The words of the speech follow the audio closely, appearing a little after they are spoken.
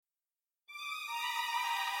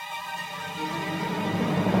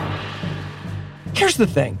here's the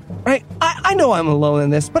thing, right? I know I'm alone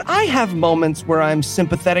in this, but I have moments where I'm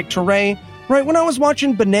sympathetic to Ray, right? When I was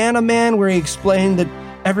watching Banana Man, where he explained that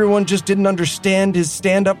everyone just didn't understand his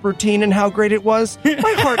stand-up routine and how great it was,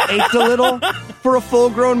 my heart ached a little for a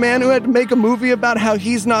full-grown man who had to make a movie about how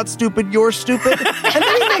he's not stupid, you're stupid, and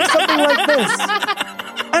then he makes something like this.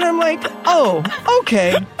 And I'm like, oh,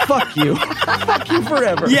 okay, fuck you. Fuck you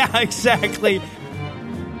forever. Yeah, exactly.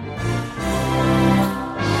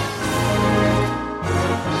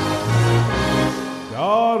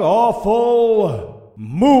 God-awful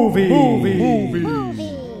movies.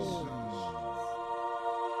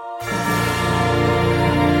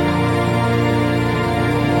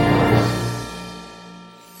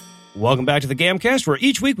 Welcome back to the Gamcast, where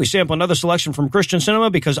each week we sample another selection from Christian cinema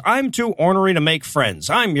because I'm too ornery to make friends.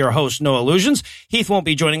 I'm your host, Noah Illusions. Heath won't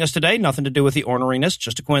be joining us today. Nothing to do with the orneriness,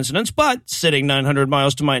 just a coincidence. But sitting 900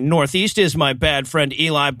 miles to my northeast is my bad friend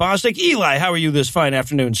Eli Bosnick. Eli, how are you this fine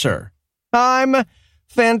afternoon, sir? I'm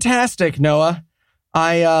fantastic, Noah.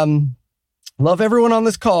 I love everyone on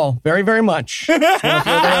this call very, very much. So if you're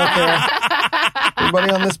out there,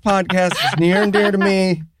 everybody on this podcast is near and dear to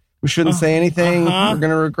me. We shouldn't say anything we're going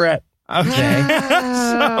to regret. Okay.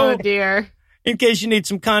 Oh, dear. In case you need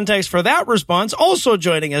some context for that response, also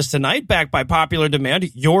joining us tonight, backed by popular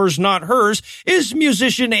demand, yours not hers, is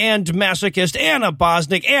musician and masochist Anna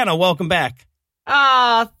Bosnick. Anna, welcome back.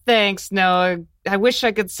 Oh, thanks, Noah. I wish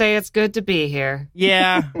I could say it's good to be here.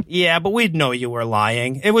 Yeah, but we'd know you were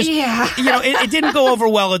lying. It was, Yeah. It didn't go over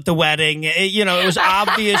well at the wedding. It was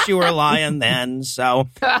obvious you were lying then, so.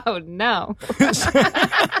 Oh, no.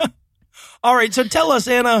 All right, so tell us,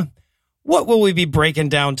 Anna, what will we be breaking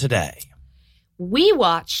down today? We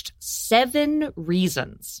watched 7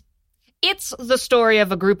 Reasons. It's the story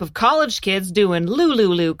of a group of college kids doing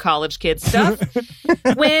Lulu college kid stuff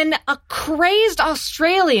when a crazed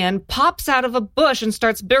Australian pops out of a bush and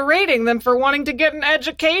starts berating them for wanting to get an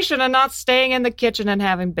education and not staying in the kitchen and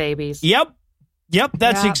having babies. Yep,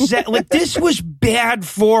 that's exactly. This was bad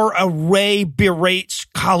for a Ray berates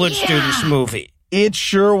college students movie. It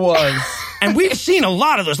sure was. And we've seen a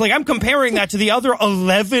lot of those. Like, I'm comparing that to the other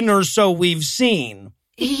 11 or so we've seen.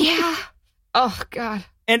 Yeah. Oh, God.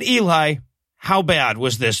 And Eli, how bad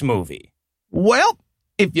was this movie? Well,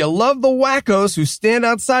 if you love the wackos who stand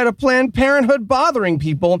outside of Planned Parenthood bothering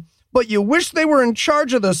people, but you wish they were in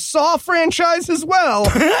charge of the Saw franchise as well,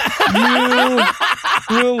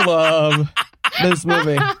 you will love this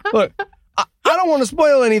movie. Look, I don't want to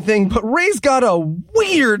spoil anything, but Ray's got a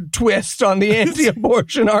weird twist on the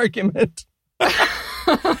anti-abortion argument.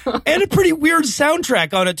 And a pretty weird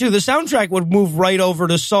soundtrack on it, too. The soundtrack would move right over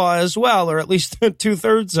to Saw as well, or at least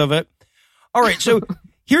 2/3 of it. All right, so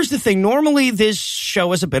here's the thing. Normally, this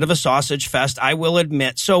show is a bit of a sausage fest, I will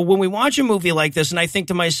admit. So when we watch a movie like this, and I think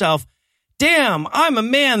to myself, damn, I'm a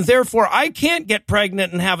man, therefore I can't get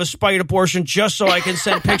pregnant and have a spite abortion just so I can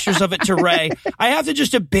send pictures of it to Ray. I have to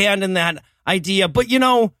just abandon that idea. But,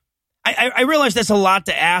 I realize that's a lot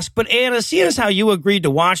to ask, but Anna, seeing as how you agreed to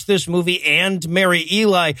watch this movie and marry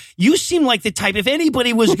Eli, you seem like the type, if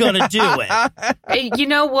anybody was going to do it. Hey, you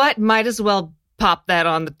know what? Might as well pop that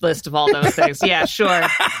on the list of all those things. Yeah, sure.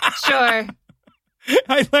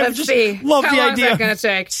 Let's see. Love How the long idea is that going to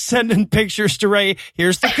take? sending pictures to Ray.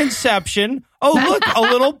 Here's the conception. Oh, look, a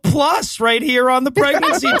little plus right here on the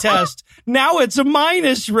pregnancy test. Now it's a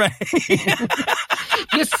minus, Ray.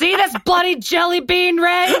 You see this bloody jelly bean,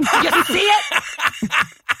 Ray? You see it?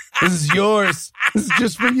 This is yours. This is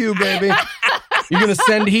just for you, baby. You're going to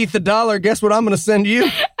send Heath $1. Guess what I'm going to send you?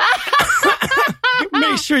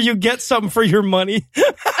 Make sure you get something for your money.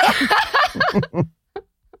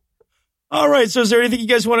 All right, so is there anything you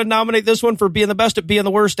guys want to nominate this one for being the best at being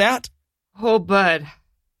the worst at? Oh, bud.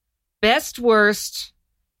 Best worst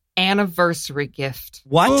anniversary gift.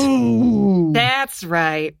 What? Ooh. That's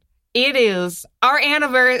right. It is our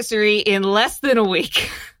anniversary in less than a week.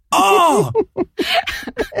 Oh!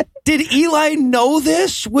 Did Eli know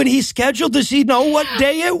this when he scheduled? Does he know what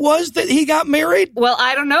day it was that he got married? Well,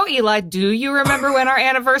 I don't know, Eli. Do you remember when our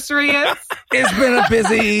anniversary is? It's been a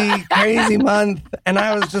busy, crazy month, and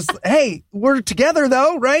I was just, hey, we're together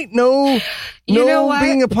though, right? No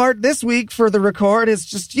being apart this week for the record. It's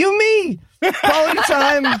just you and me. Quality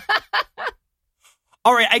time.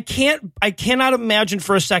 All right, I cannot imagine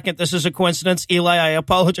for a second this is a coincidence. Eli, I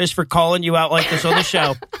apologize for calling you out like this on the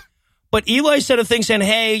show. But Eli said a thing saying,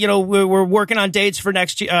 hey, we're working on dates for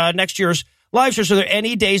next year's live show. So are there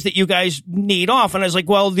any days that you guys need off? And I was like,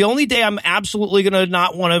 well, the only day I'm absolutely going to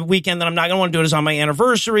not want a weekend that I'm not going to want to do it is on my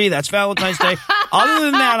anniversary. That's Valentine's Day. Other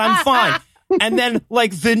than that, I'm fine. And then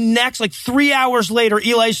like the next, like 3 hours later,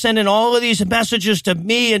 Eli's sending all of these messages to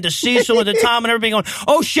me and to Cecil and to Tom and everybody going,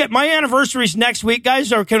 oh shit, my anniversary's next week,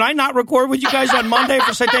 guys. Or can I not record with you guys on Monday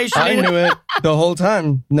for Citation? I knew it the whole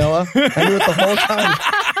time, Noah. I knew it the whole time.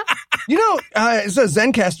 You know, it's a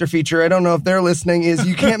Zencastr feature. I don't know if they're listening. Is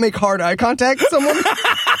you can't make hard eye contact with someone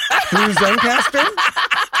through Zencastr.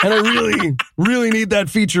 And I really need that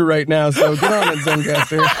feature right now. So get on it,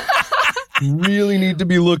 Zencastr. Really need to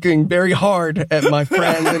be looking very hard at my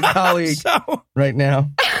friend and colleague right now.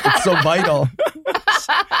 It's so vital.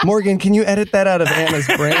 Morgan, can you edit that out of Anna's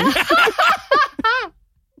brain?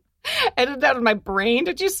 Edit that out of my brain,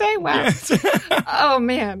 did you say? Wow. Yes. Oh,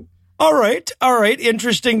 man. All right.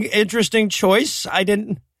 Interesting choice. I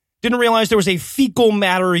didn't realize there was a fecal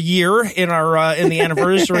matter year in our in the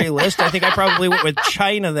anniversary list. I think I probably went with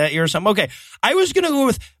China that year or something. Okay, I was going to go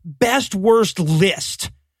with best worst list.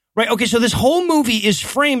 Right. Okay. So this whole movie is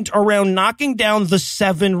framed around knocking down the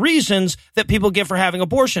 7 reasons that people give for having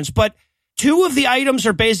abortions. But 2 of the items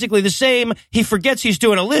are basically the same. He forgets he's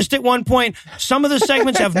doing a list at one point. Some of the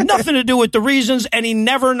segments have nothing to do with the reasons, and he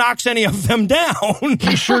never knocks any of them down.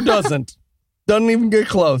 He sure doesn't. Doesn't even get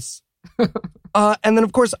close. And then,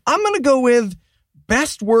 of course, I'm going to go with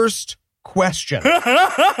best worst question.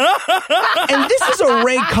 And this is a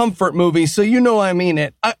Ray Comfort movie, so you know I mean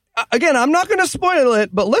it. Again, I'm not going to spoil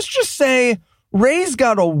it, but let's just say Ray's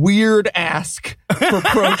got a weird ask for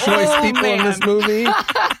pro-choice people in this movie,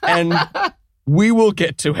 and we will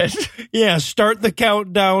get to it. Yeah, start the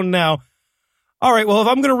countdown now. All right, well, if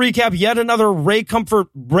I'm going to recap yet another Ray Comfort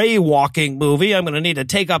Ray walking movie, I'm going to need to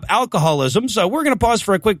take up alcoholism, so we're going to pause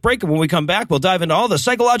for a quick break, and when we come back, we'll dive into all the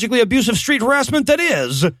psychologically abusive street harassment that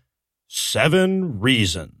is 7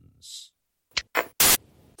 Reasons.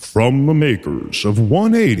 From the makers of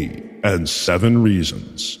 180 and 7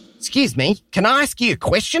 Reasons. Excuse me, can I ask you a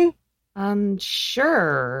question?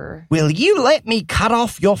 Sure. Will you let me cut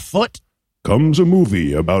off your foot? Comes a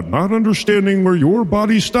movie about not understanding where your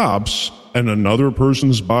body stops and another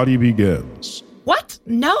person's body begins. What?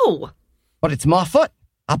 No. But it's my foot.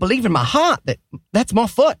 I believe in my heart that that's my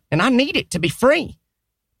foot, and I need it to be free.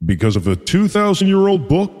 Because if a 2,000-year-old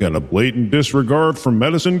book and a blatant disregard for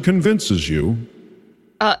medicine convinces you...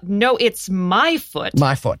 No, it's my foot.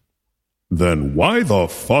 My foot. Then why the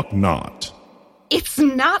fuck not? It's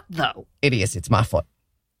not, though. It is. It's my foot.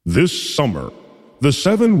 This summer, the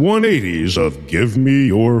 7 180s of Give Me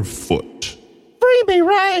Your Foot. Free me,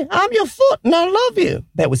 Ray. I'm your foot, and I love you.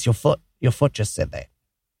 That was your foot. Your foot just said that.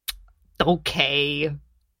 Okay.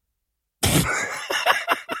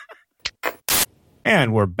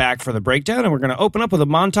 And we're back for the breakdown, and we're going to open up with a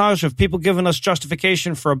montage of people giving us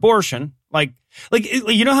justification for abortion. Like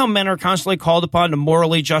you know how men are constantly called upon to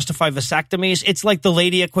morally justify vasectomies? It's like the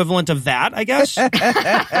lady equivalent of that, I guess.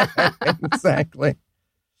 Exactly.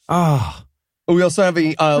 Oh. We also have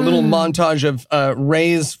a little montage of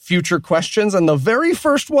Ray's future questions, and the very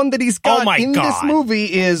first one that he's got this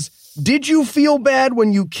movie is, did you feel bad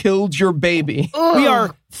when you killed your baby? Oh, we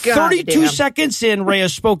are 32 seconds in. Ray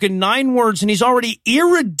has spoken 9 words, and he's already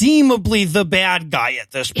irredeemably the bad guy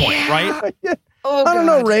at this point, right? Yeah. Oh, I don't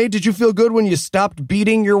know, Ray. Did you feel good when you stopped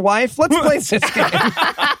beating your wife? Let's play this game.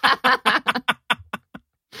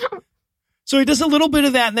 So he does a little bit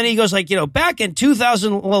of that, and then he goes like, back in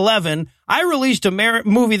 2011, I released a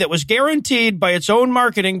movie that was guaranteed by its own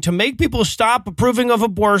marketing to make people stop approving of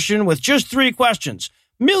abortion with just 3 questions.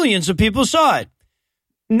 Millions of people saw it.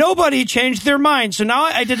 Nobody changed their mind. So now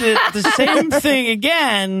I did the same thing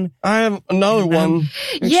again. I have another one.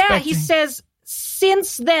 Yeah, he says,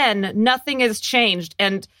 since then, nothing has changed.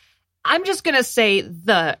 And I'm just going to say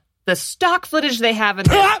the stock footage they have in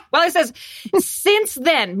there. Well, it says, since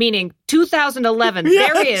then, meaning 2011,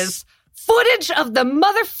 yes. There is footage of the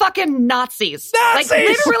motherfucking Nazis. Like,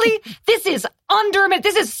 literally, this is under a minute.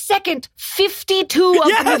 This is second 52 of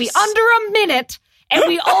the movie. Under a minute. And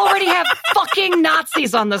we already have fucking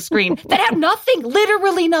Nazis on the screen that have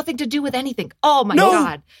literally nothing to do with anything. Oh my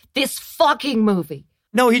God. This fucking movie.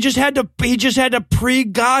 No, he just had to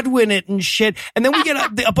pre-Godwin it and shit. And then we get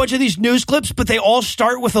a bunch of these news clips, but they all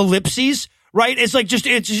start with ellipses, right? It's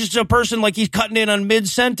just a person like he's cutting in on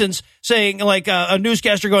mid-sentence saying like a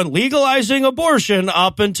newscaster going, legalizing abortion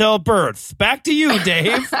up until birth. Back to you,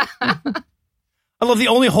 Dave. I love the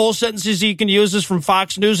only whole sentences he can use is from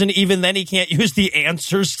Fox News, and even then he can't use the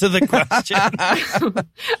answers to the question.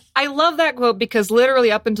 I love that quote because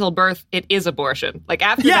literally up until birth, it is abortion. Like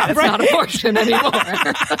after that, it's not abortion anymore.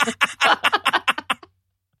 After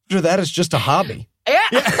that, it's just a hobby.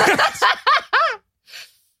 Yeah.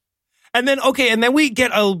 And then we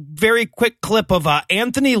get a very quick clip of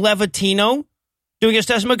Anthony Levatino doing his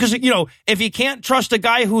testimony? Because, you know, if you can't trust a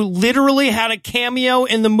guy who literally had a cameo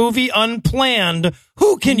in the movie unplanned,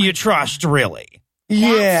 who can you trust, really?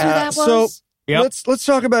 Yeah. That's who that was? Yep. Let's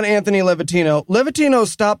talk about Anthony Levitino. Levitino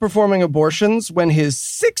stopped performing abortions when his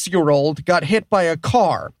 6-year-old got hit by a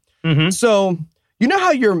car. Mm-hmm. So, you know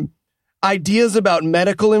how your ideas about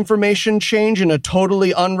medical information change in a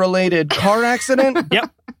totally unrelated car accident?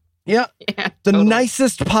 Yep. Yeah. The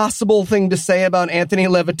nicest possible thing to say about Anthony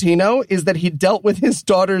Levitino is that he dealt with his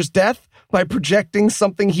daughter's death by projecting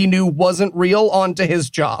something he knew wasn't real onto his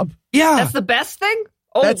job. Yeah. That's the best thing?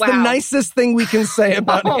 Oh, That's wow. the nicest thing we can say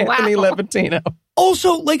about Oh, Anthony wow. Levitino.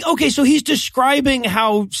 Also, like, okay, so he's describing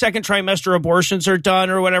how second trimester abortions are done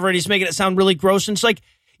or whatever, and he's making it sound really gross. And it's like,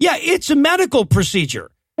 yeah, it's a medical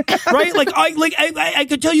procedure, right? I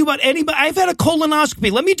could tell you about anybody. I've had a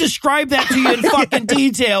colonoscopy. Let me describe that to you in fucking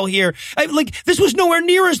detail here. This was nowhere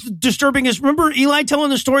near as disturbing as, remember Eli telling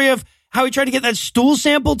the story of how he tried to get that stool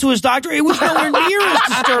sample to his doctor? It was nowhere near as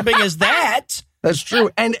disturbing as that. That's true.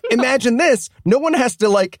 And imagine this. No one has to,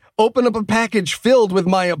 like, open up a package filled with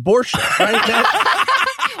my abortion, right?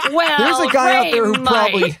 Well, There's a guy out there who Ray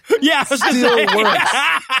probably might. Yeah, I was gonna still say. works.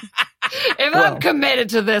 If Well. I'm committed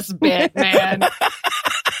to this bit, man.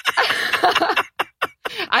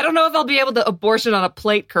 I don't know if I'll be able to abortion on a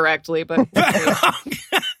plate correctly, but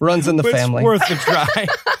Runs in the It's family. worth a try.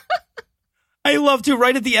 I love to,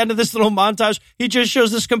 right at the end of this little montage, he just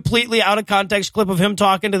shows this completely out of context clip of him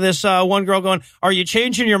talking to this one girl going, are you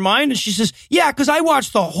changing your mind? And she says, yeah, because I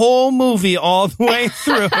watched the whole movie all the way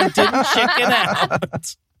through and didn't chicken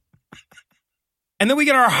out. And then we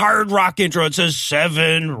get our hard rock intro. It says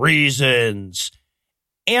 7 reasons.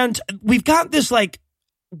 And we've got this like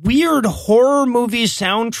weird horror movie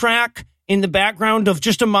soundtrack in the background of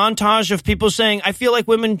just a montage of people saying, I feel like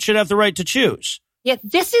women should have the right to choose. yeah,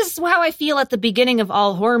 this is how I feel at the beginning of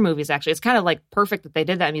all horror movies, actually. It's kind of like perfect that they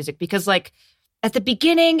did that music because, like, at the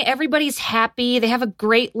beginning, everybody's happy. They have a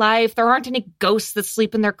great life. There aren't any ghosts that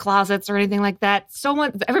sleep in their closets or anything like that.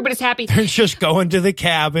 Everybody's happy. They're just going to the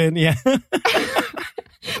cabin. Yeah.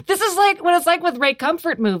 This is like what it's like with Ray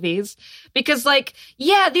Comfort movies because, like,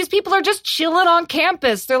 yeah, these people are just chilling on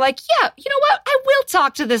campus. They're like, yeah, you know what? I will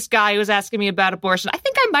talk to this guy who's asking me about abortion. I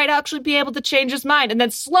think I might actually be able to change his mind. And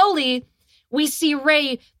then slowly we see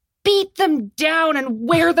Ray beat them down and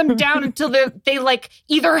wear them down until they like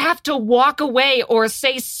either have to walk away or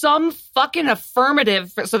say some fucking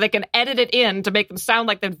affirmative so they can edit it in to make them sound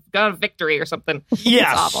like they've got a victory or something.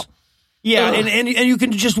 Yes. It's awful. Yeah, Ugh. and you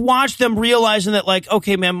can just watch them realizing that, like,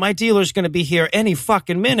 okay, man, my dealer's going to be here any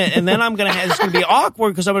fucking minute, and then I'm going to have, it's going to be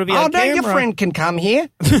awkward because I'm going to be Oh, on no, camera. your friend can come here.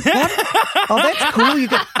 What? Oh, that's cool.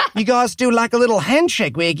 You guys do like a little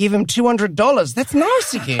handshake where you give him $200. That's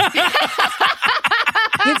nice of you.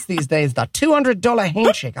 Kids these days, the $200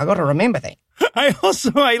 handshake. I got to remember that.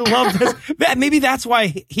 I love this. Maybe that's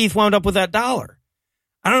why Heath wound up with that dollar.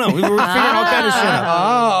 I don't know. We were figuring all kind of shit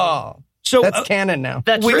out. Oh, So that's canon now.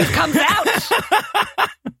 The truth comes out.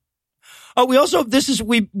 we also,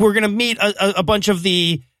 we're going to meet a bunch of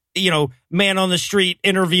the, man on the street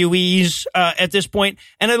interviewees at this point.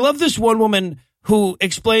 And I love this one woman who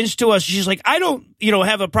explains to us, she's like, I don't,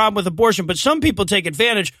 have a problem with abortion, but some people take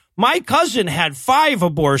advantage. My cousin had 5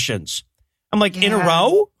 abortions. I'm like, in a Yeah.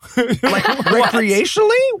 row? Like,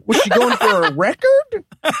 recreationally? Was she going for a record?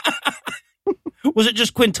 Was it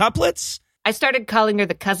just quintuplets? I started calling her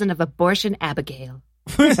the cousin of abortion Abigail.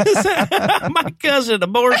 My cousin,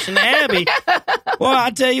 Abortion Abby. Well, I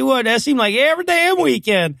tell you what, that seemed like every damn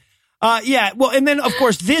weekend. Yeah, well, and then, of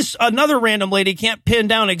course, another random lady can't pin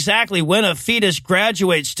down exactly when a fetus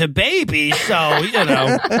graduates to baby, so,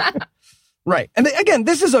 Right. And again,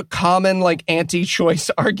 this is a common, like, anti-choice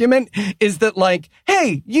argument, is that, like,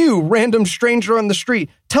 hey, you, random stranger on the street,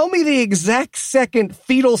 tell me the exact second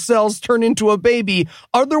fetal cells turn into a baby.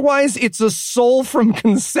 Otherwise, it's a soul from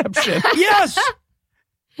conception. Yes!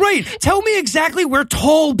 Right, tell me exactly where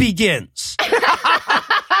toll begins.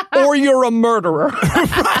 Or you're a murderer.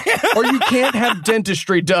 Or you can't have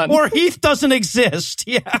dentistry done. Or Heath doesn't exist.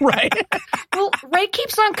 Yeah. Right. Well, Ray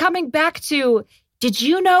keeps on coming back to, did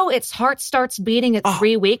you know its heart starts beating at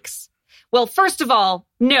 3 weeks? Well, first of all,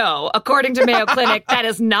 no. According to Mayo Clinic, that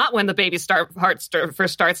is not when the baby's heart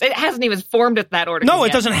first starts. It hasn't even formed at that order. No, it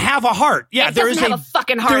yet. doesn't have a heart. Yeah, It doesn't have a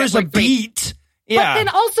fucking heart. There is at a like 3. beat. But Yeah. then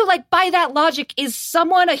also, like, by that logic, is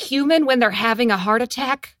someone a human when they're having a heart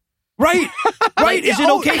attack? Right. Right. Is it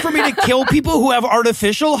okay for me to kill people who have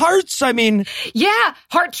artificial hearts? I mean, Yeah,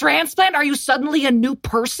 heart transplant. Are you suddenly a new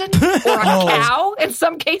person or a cow in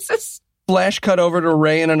some cases? Flash cut over to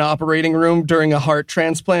Ray in an operating room during a heart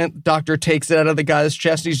transplant. Doctor takes it out of the guy's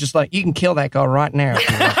chest. He's just like, you can kill that guy right now. If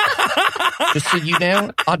you want. Just so you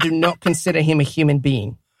know, I do not consider him a human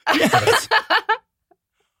being. Yes.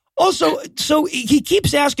 Also, so he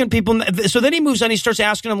keeps asking people, so then he moves on, he starts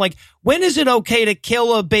asking them, like, when is it okay to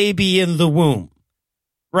kill a baby in the womb?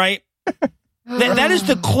 Right? That is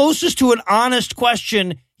the closest to an honest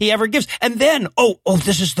question he ever gives. And then,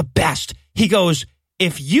 this is the best. He goes,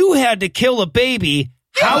 if you had to kill a baby,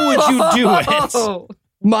 how would you do it?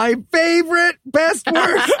 My favorite, best,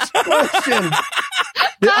 worst question.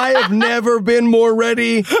 I have never been more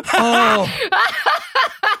ready.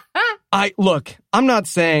 Look, I'm not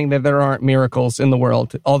saying that there aren't miracles in the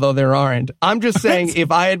world, although there aren't. I'm just saying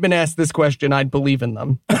if I had been asked this question, I'd believe in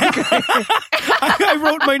them. I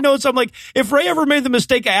wrote in my notes, I'm like, if Ray ever made the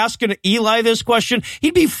mistake of asking Eli this question,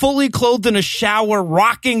 he'd be fully clothed in a shower,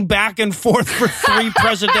 rocking back and forth for 3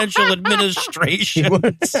 presidential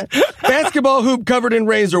administrations. Basketball hoop covered in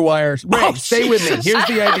razor wires. Ray, stay with me. Here's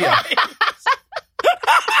the idea.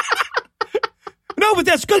 No, but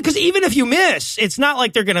that's good because even if you miss, it's not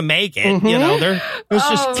like they're going to make it. You know,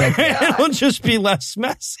 it'll just be less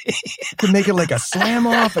messy. Could make it like a slam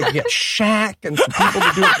off and get Shaq and some people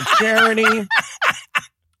to do it for charity.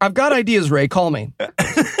 I've got ideas, Ray. Call me.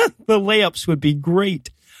 The layups would be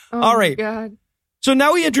great. All right. God. So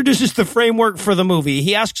now he introduces the framework for the movie.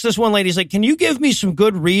 He asks this one lady, he's like, can you give me some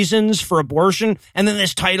good reasons for abortion? And then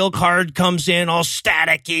this title card comes in all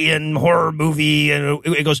staticky and horror movie. And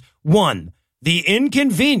it goes, 1, the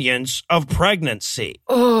inconvenience of pregnancy.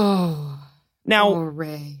 Now,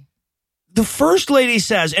 Ray. The first lady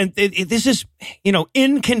says, and this is,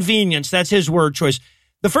 inconvenience. That's his word choice.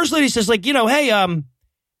 The first lady says, like, hey,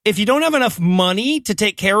 if you don't have enough money to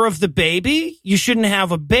take care of the baby, you shouldn't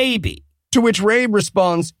have a baby. To which Ray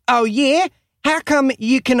responds, oh, yeah? How come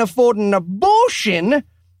you can afford an abortion,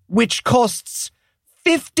 which costs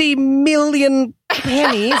 50 million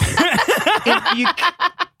pennies, if you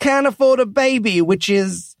can't afford a baby, which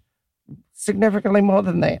is significantly more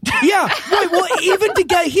than that? Yeah, right. Well, even to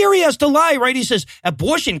get here, he has to lie, right? He says,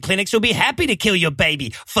 abortion clinics will be happy to kill your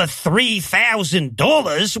baby for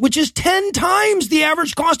 $3,000, which is 10 times the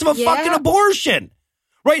average cost of a fucking abortion.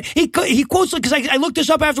 Right? He quotes, because I looked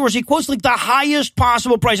this up afterwards, he quotes like the highest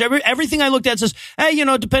possible price. Everything I looked at says, hey,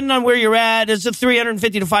 depending on where you're at, it's $350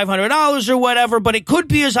 to $500 or whatever, but it could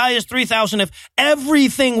be as high as $3,000 if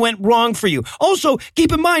everything went wrong for you. Also,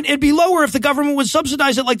 keep in mind, it'd be lower if the government would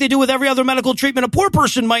subsidize it like they do with every other medical treatment a poor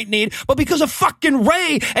person might need, but because of fucking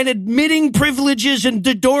Ray and admitting privileges and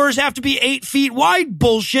the doors have to be 8 feet wide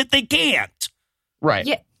bullshit, they can't. Right.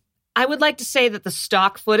 Yeah. I would like to say that the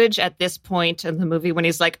stock footage at this point in the movie when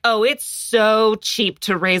he's like, oh, it's so cheap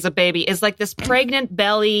to raise a baby is like this pregnant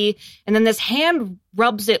belly. And then this hand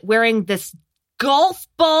rubs it wearing this golf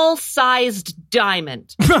ball sized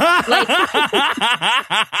diamond.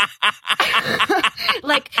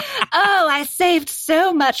 Like, oh, I saved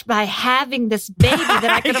so much by having this baby that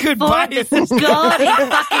I could afford this gaudy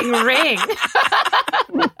fucking ring.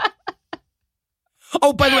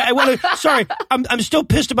 Oh, by the way, I'm still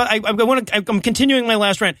pissed about, I'm continuing my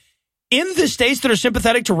last rant. In the states that are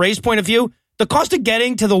sympathetic to Ray's point of view, the cost of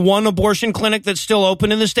getting to the one abortion clinic that's still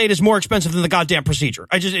open in the state is more expensive than the goddamn procedure.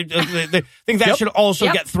 I think that should also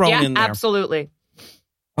get thrown in there. Absolutely.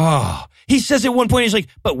 Oh, he says at one point, he's like,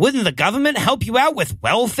 but wouldn't the government help you out with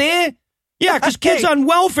welfare? Yeah, because kids on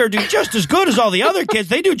welfare do just as good as all the other kids.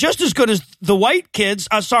 They do just as good as the white kids.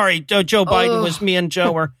 Sorry, Joe Biden was me and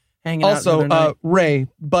Joe were hanging out. Also, Ray,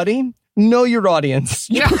 buddy, know your audience.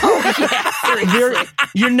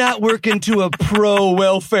 You're not working to a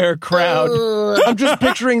pro-welfare crowd. I'm just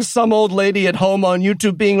picturing some old lady at home on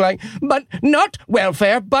YouTube being like, but not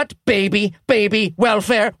welfare, but baby,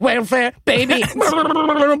 welfare, baby.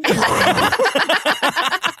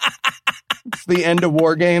 It's the end of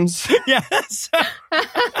War Games. Yes.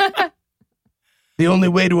 The only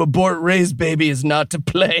way to abort Ray's baby is not to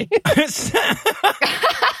play.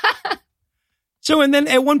 So, and then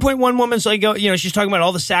at one point, one woman's like, she's talking about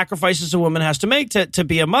all the sacrifices a woman has to make to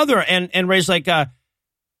be a mother. And Ray's like,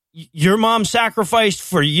 your mom sacrificed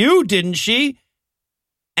for you, didn't she?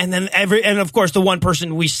 And then and of course, the one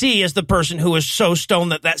person we see is the person who is so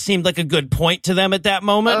stoned that seemed like a good point to them at that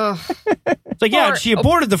moment. It's like, yeah, she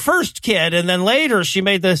aborted the first kid. And then later she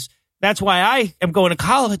made this. That's why I am going to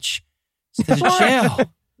college instead of jail.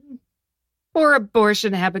 Poor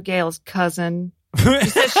abortion Abigail's cousin. She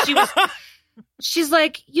says she's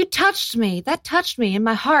like, you touched me. That touched me in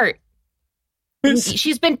my heart.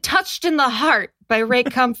 She's been touched in the heart by Ray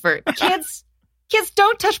Comfort. Kids,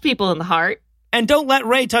 don't touch people in the heart. And don't let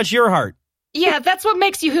Ray touch your heart. Yeah, that's what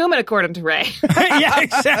makes you human, according to Ray. Yeah,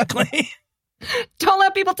 exactly. Don't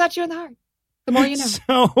let people touch you in the heart. The more you know.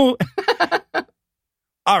 So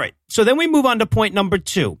All right. So then we move on to point number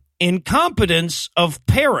 2. Incompetence of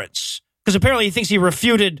parents. Because apparently he thinks he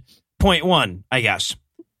refuted point 1, I guess.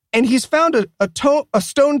 And he's found a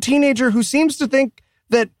stoned teenager who seems to think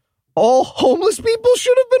that all homeless people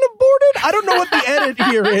should have been aborted. I don't know what the edit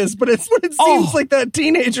here is, but it's what it seems like that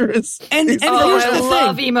teenager is. And here's I the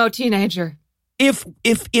love thing. emo teenager. If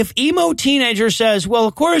emo teenager says, well,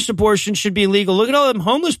 of course abortion should be legal. Look at all them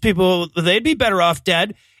homeless people. They'd be better off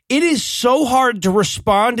dead. It is so hard to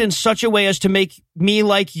respond in such a way as to make me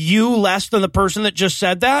like you less than the person that just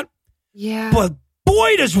said that. Yeah. But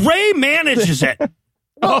boy, does Ray manages it.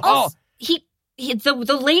 Well, also,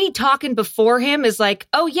 the lady talking before him is like,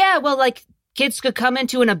 oh, yeah, well, like, kids could come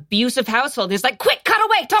into an abusive household. He's like, quick, cut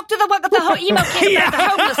away. Talk to the emo kid about the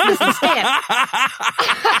homelessness instead.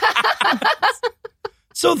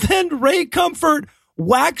 So then Ray Comfort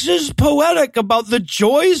waxes poetic about the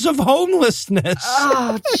joys of homelessness.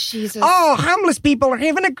 Oh, Jesus. Oh, homeless people are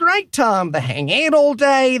having a great time. They hang out all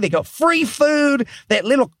day. They got free food. That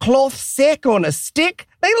little cloth sack on a stick.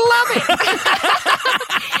 They love it.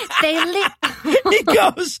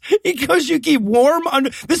 He goes, you keep warm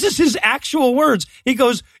under, this is his actual words. He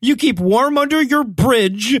goes, you keep warm under your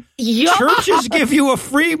bridge. Yup. Churches give you a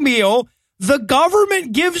free meal. The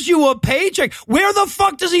government gives you a paycheck. Where the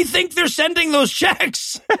fuck does he think they're sending those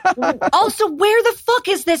checks? Also, where the fuck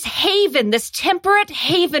is this haven, this temperate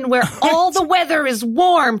haven where all the weather is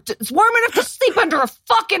warm? It's warm enough to sleep under a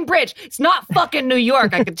fucking bridge. It's not fucking New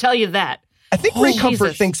York, I can tell you that. I think Ray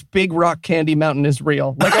Comfort thinks Big Rock Candy Mountain is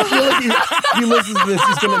real. Like, I feel like he listens to this,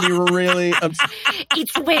 he's going to be really upset.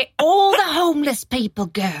 It's where all the homeless people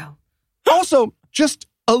go. Also, just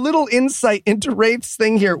a little insight into Rafe's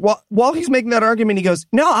thing here. While he's making that argument, he goes,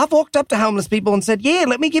 no, I've walked up to homeless people and said, yeah,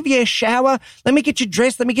 let me give you a shower. Let me get you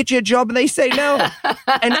dressed. Let me get you a job. And they say no.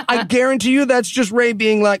 And I guarantee you that's just Ray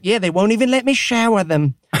being like, yeah, they won't even let me shower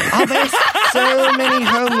them. I've asked so many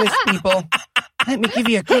homeless people. Let me give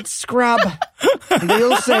you a good scrub. And they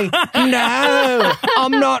all say, no,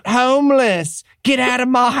 I'm not homeless. Get out of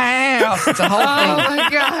my house. It's a whole thing. Oh, my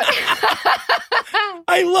God.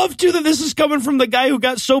 I love, too, that this is coming from the guy who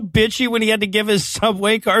got so bitchy when he had to give his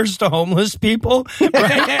subway cars to homeless people.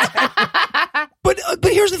 Right? But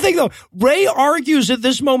here's the thing, though. Ray argues at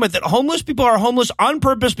this moment that homeless people are homeless on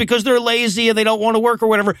purpose because they're lazy and they don't want to work or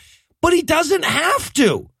whatever. But he doesn't have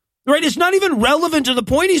to. Right? It's not even relevant to the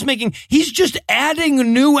point he's making. He's just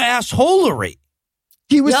adding new assholery.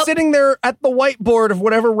 He was sitting there at the whiteboard of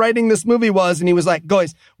whatever writing this movie was, and he was like,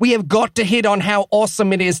 guys, we have got to hit on how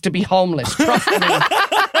awesome it is to be homeless. Trust me.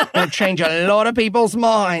 It'll change a lot of people's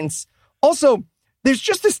minds. Also, there's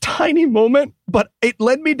just this tiny moment, but it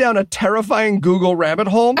led me down a terrifying Google rabbit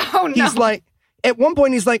hole. Oh, no. He's like, at one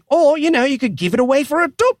point, he's like, oh, you could give it away for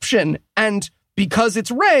adoption. And because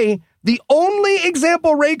it's Ray, the only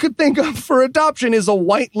example Ray could think of for adoption is a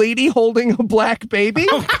white lady holding a black baby.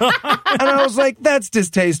 Oh, and I was like, that's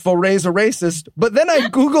distasteful. Ray's a racist. But then I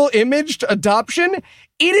Google imaged adoption.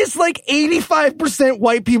 It is like 85%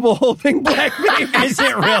 white people holding black babies. Is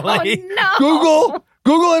it really? Oh, no.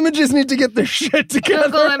 Google Images need to get their shit together.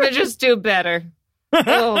 Google Images do better.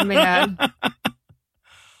 Oh, man.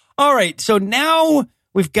 All right. So now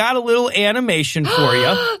we've got a little animation for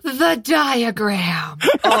you. The diagram.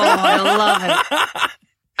 Oh, I love it.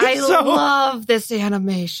 I love this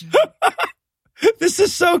animation. This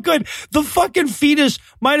is so good. The fucking fetus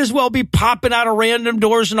might as well be popping out of random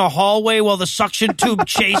doors in a hallway while the suction tube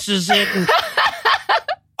chases it.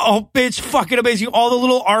 Oh, it's fucking amazing. All the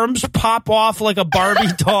little arms pop off like a Barbie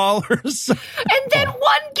doll or something. And then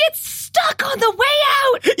one gets stuck on the way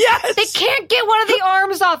out. Yes. They can't get one of the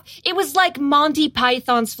arms off. It was like Monty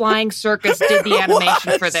Python's Flying Circus did the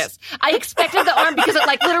animation for this. I expected the arm because it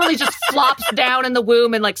like literally just flops down in the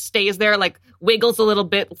womb and like stays there, like wiggles a little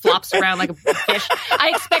bit, flops around like a fish.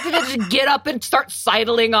 I expected it to get up and start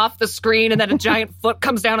sidling off the screen, and then a giant foot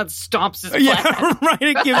comes down and stomps his flat. Yeah, right.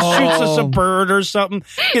 It shoots us a bird or something.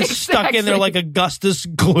 Gets stuck in there like Augustus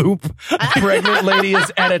Gloop. Pregnant lady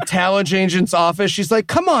is at a talent agent's office. She's like,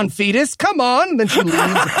 come on, fetus, come on. And then she leaves.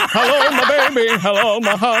 Hello, my baby. Hello,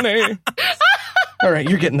 my honey. All right,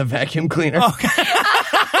 you're getting the vacuum cleaner. Okay.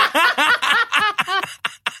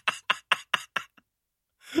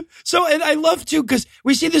 So, and I love too, because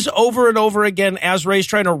we see this over and over again as Ray's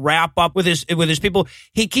trying to wrap up with his people.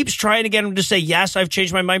 He keeps trying to get him to say, yes, I've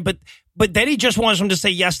changed my mind. But then he just wants him to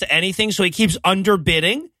say yes to anything. So he keeps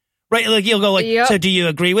underbidding, right? Like he'll go like, yep. So do you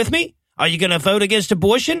agree with me? Are you going to vote against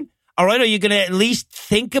abortion? All right. Are you going to at least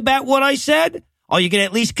think about what I said? or you can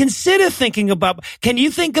at least consider thinking about, can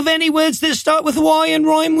you think of any words that start with Y and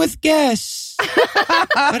rhyme with guess?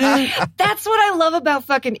 That's what I love about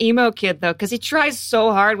fucking Emo Kid, though, because he tries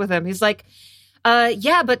so hard with him. He's like,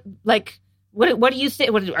 yeah, but like, what do you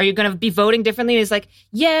think? Are you going to be voting differently? And he's like,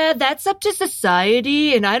 yeah, that's up to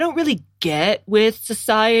society, and I don't really get with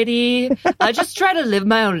society. I just try to live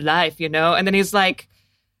my own life, you know? And then he's like,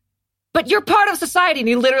 but you're part of society. And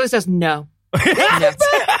he literally says, no. No. Yes,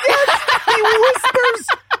 he whispers.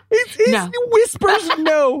 He whispers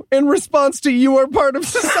no in response to "you are part of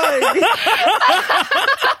society."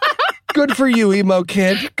 Good for you, Emo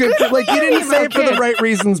Kid. Good. Like, you didn't say it for the right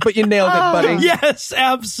reasons, but you nailed it, buddy. Yes,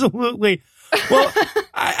 absolutely. Well,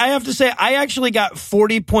 I have to say, I actually got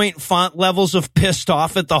 40-point font levels of pissed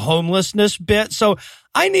off at the homelessness bit, so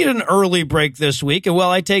I need an early break this week. And while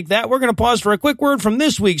I take that, we're going to pause for a quick word from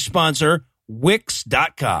this week's sponsor,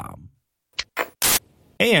 Wix.com.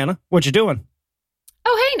 Hey, Anna, what you doing?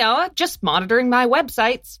 Oh, hey, Noah. Just monitoring my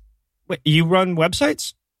websites. Wait, you run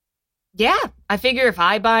websites? Yeah. I figure if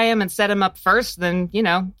I buy them and set them up first, then, you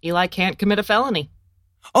know, Eli can't commit a felony.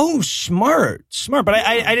 Oh, smart. But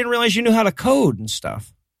I didn't realize you knew how to code and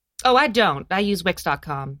stuff. Oh, I don't. I use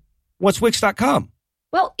Wix.com. What's Wix.com?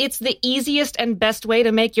 Well, it's the easiest and best way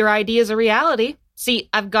to make your ideas a reality. See,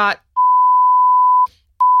 I've got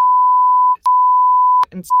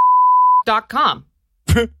and .com.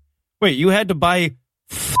 Wait, you had to buy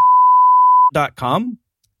 .com?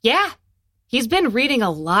 Yeah. He's been reading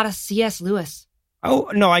a lot of C.S. Lewis.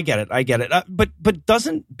 Oh, no, I get it. But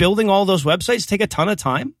doesn't building all those websites take a ton of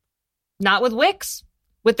time? Not with Wix.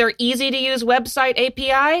 With their easy-to-use website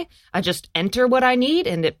API, I just enter what I need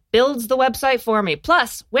and it builds the website for me.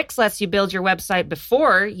 Plus, Wix lets you build your website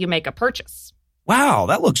before you make a purchase. Wow,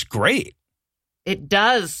 that looks great. It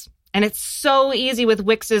does. And it's so easy with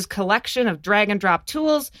Wix's collection of drag-and-drop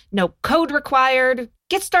tools. No code required.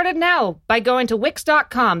 Get started now by going to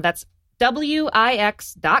Wix.com. That's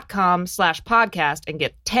Wix.com/podcast and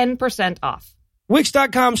get 10% off.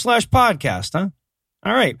 Wix.com/podcast, huh?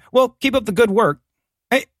 All right. Well, keep up the good work.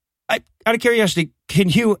 Hey, out of curiosity, can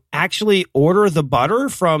you actually order the butter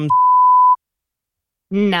from...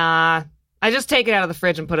 Nah. I just take it out of the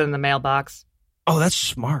fridge and put it in the mailbox. Oh, that's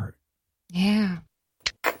smart. Yeah.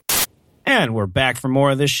 And we're back for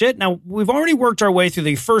more of this shit. Now, we've already worked our way through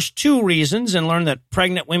the first 2 reasons and learned that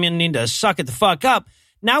pregnant women need to suck it the fuck up.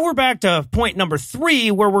 Now we're back to point number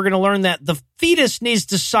 3, where we're going to learn that the fetus needs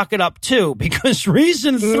to suck it up too, because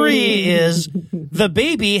reason 3 is the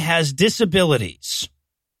baby has disabilities.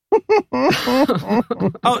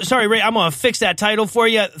 Oh, sorry, Ray, I'm going to fix that title for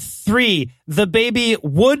you. 3, the baby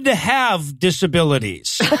would have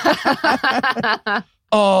disabilities.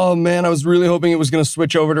 Oh, man, I was really hoping it was going to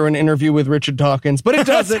switch over to an interview with Richard Dawkins, but it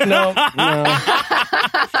doesn't. No.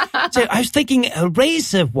 So I was thinking a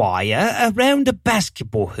razor wire around a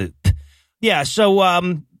basketball hoop. Yeah,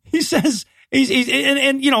 so he says,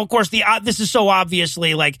 and you know, of course, this is so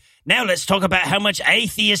obviously like, now let's talk about how much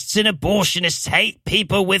atheists and abortionists hate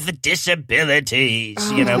people with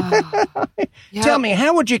disabilities, you know. Yep. Tell me,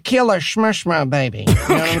 how would you kill a shmushma baby? You know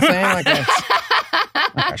what I'm saying? Like a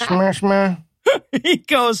shmushma. He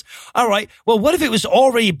goes, all right, well, what if it was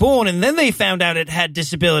already born and then they found out it had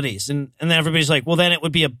disabilities? And then everybody's like, well, then it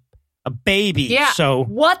would be a baby. Yeah. So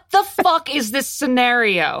what the fuck is this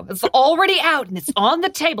scenario? It's already out and it's on the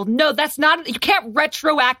table. No, that's not. You can't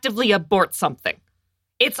retroactively abort something.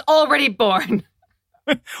 It's already born.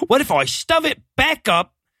 What if I stuff it back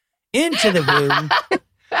up into the womb?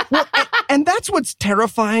 Well, and that's what's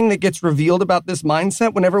terrifying that gets revealed about this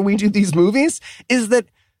mindset whenever we do these movies, is that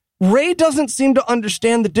Ray doesn't seem to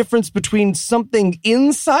understand the difference between something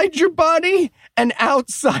inside your body and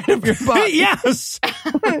outside of your body. Yes.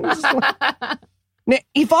 Now,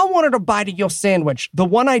 if I wanted a bite of your sandwich, the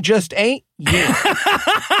one I just ate, yeah.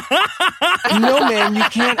 No, man, you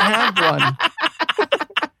can't have one.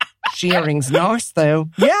 Sharing's nice, though.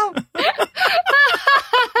 Yeah.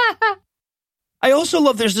 I also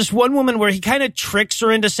love there's this one woman where he kind of tricks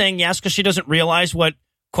her into saying yes because she doesn't realize what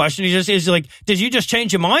question. He just is like, did you just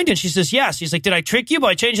change your mind? And she says, yes. He's like, did I trick you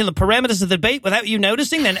by changing the parameters of the debate without you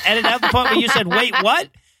noticing? Then edit out the part where you said, wait, what?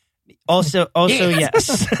 Also,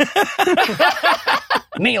 yes.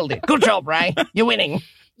 Nailed it. Good job, Ray. You're winning.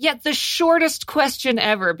 Yet the shortest question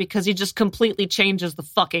ever because he just completely changes the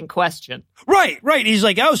fucking question. Right. He's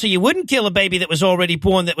like, oh, so you wouldn't kill a baby that was already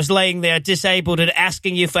born that was laying there disabled and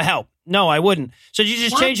asking you for help? No, I wouldn't. So did you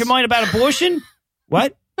just change your mind about abortion?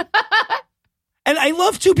 What? And I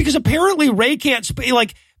love, too, because apparently Ray can't speak,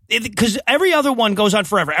 like, because every other one goes on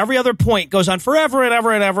forever. Every other point goes on forever and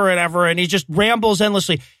ever and ever and ever, and he just rambles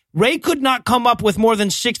endlessly. Ray could not come up with more than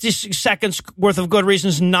 60 seconds worth of good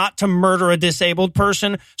reasons not to murder a disabled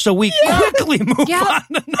person, so we quickly move on.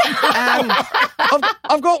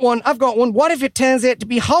 I've got one. What if it turns out to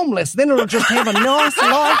be homeless? Then it'll just have a nice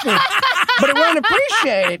life, but it won't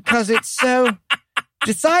appreciate it because it's so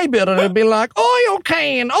disabled. It'll be like, oil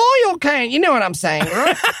can. You know what I'm saying,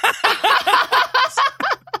 right?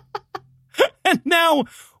 And now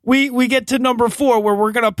we get to number 4, where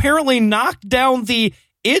we're going to apparently knock down the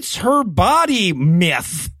 "it's her body"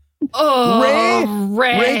 myth. Oh,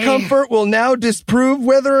 Ray Comfort will now disprove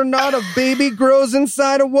whether or not a baby grows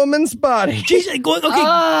inside a woman's body. Jeez, okay,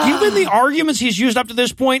 given the arguments he's used up to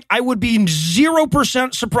this point, I would be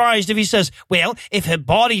 0% surprised if he says, well, if her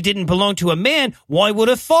body didn't belong to a man, why would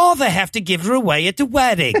her father have to give her away at the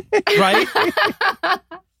wedding? Right?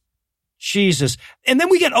 Jesus. And then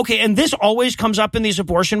we get, and this always comes up in these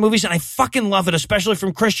abortion movies, and I fucking love it, especially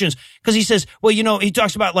from Christians, because he says, well, he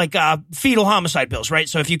talks about like fetal homicide bills, right?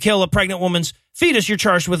 So if you kill a pregnant woman's fetus, you're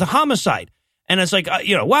charged with a homicide. And it's like,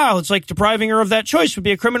 wow, it's like depriving her of that choice would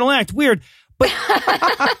be a criminal act. Weird. But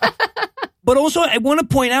but also I want to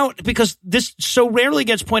point out, because this so rarely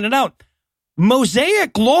gets pointed out,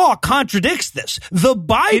 Mosaic law contradicts this. The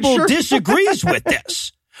Bible disagrees with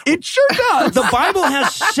this. It sure does. The Bible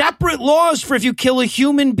has separate laws for if you kill a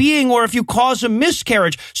human being or if you cause a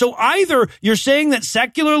miscarriage. So either you're saying that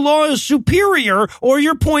secular law is superior or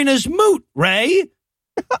your point is moot, Ray.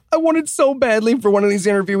 I wanted so badly for one of these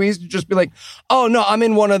interviewees to just be like, oh, no, I'm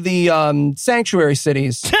in one of the sanctuary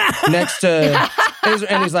cities next to...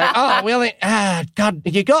 And he's like, oh, really? God,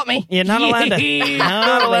 you got me. You're not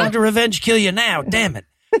allowed to revenge kill you now. Damn it.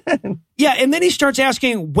 Yeah, and then he starts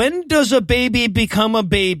asking, when does a baby become a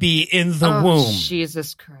baby in the womb?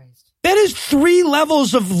 Jesus Christ. That is 3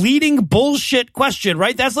 levels of leading bullshit question,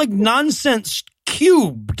 right? That's like nonsense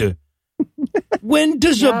cubed. When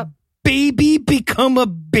does a baby become a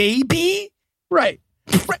baby? Right.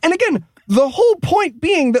 And again, the whole point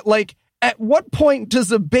being that, like, at what point does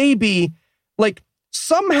a baby, like,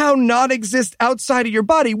 somehow not exist outside of your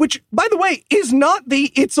body, which, by the way, is not the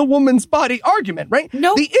 "it's a woman's body" argument, right?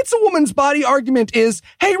 No. The "it's a woman's body" argument is,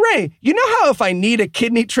 hey, Ray, you know how if I need a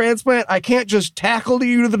kidney transplant, I can't just tackle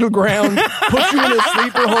you to the ground, put you in a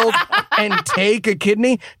sleeper hold, and take a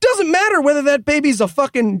kidney? Doesn't matter whether that baby's a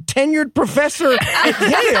fucking tenured professor at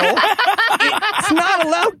Yale. It's not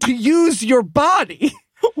allowed to use your body.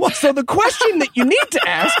 So the question that you need to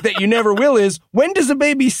ask, that you never will, is, when does a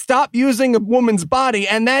baby stop using a woman's body?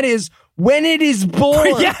 And that is when it is born.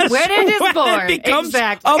 Yes, when it is born. It becomes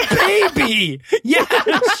exactly. a baby.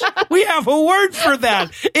 Yes, we have a word for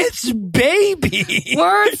that. It's baby.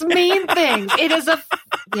 Words mean things. It is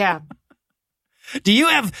yeah. Do you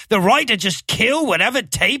have the right to just kill whatever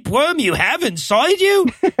tapeworm you have inside you?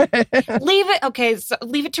 Leave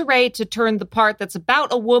it to Ray to turn the part that's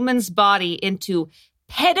about a woman's body into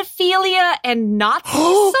pedophilia and Nazi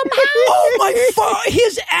somehow. Oh my God!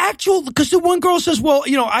 His actual, because the one girl says, "Well,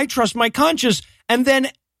 I trust my conscience," and then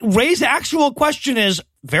Ray's actual question is,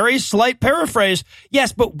 very slight paraphrase,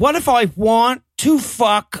 yes, but what if I want to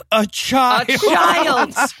fuck a child? A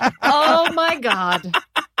child. Oh my God.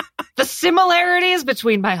 The similarities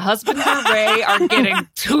between my husband and Ray are getting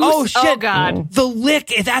too... Oh, shit. Oh, God. The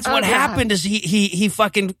lick. That's what happened is he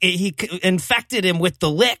infected him with the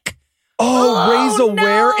lick. Ray's a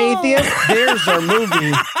were-atheist? There's our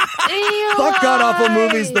movie. Fuck God-awful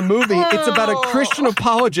movies, the movie. It's about a Christian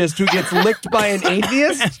apologist who gets licked by an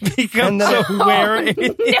atheist. Becomes a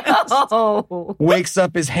were-atheist. No. Wakes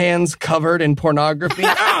up, his hands covered in pornography.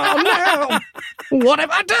 Oh, no. What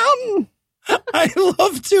have I done? I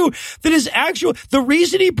love, too, that the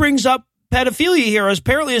reason he brings up pedophilia here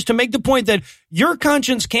is to make the point that your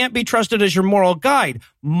conscience can't be trusted as your moral guide.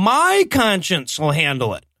 My conscience will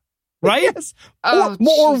handle it. Right? Yes.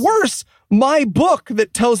 Or worse, my book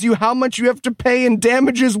that tells you how much you have to pay in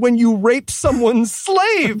damages when you rape someone's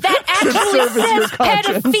slave. That actually says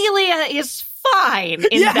pedophilia is fine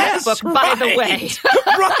in that book, by the way.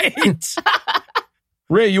 Right.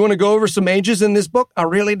 Ray, you want to go over some ages in this book? I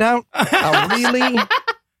really don't.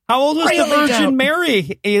 How old was the Virgin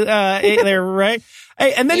Mary there, right?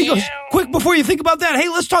 Hey, and then he goes, quick, before you think about that, hey,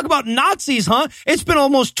 let's talk about Nazis, huh? It's been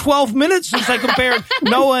almost 12 minutes since I compared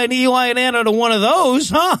Noah and Eli and Anna to one of those,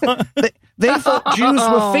 huh? They thought Jews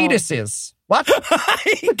were fetuses. What?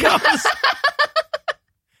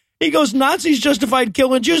 He goes, Nazis justified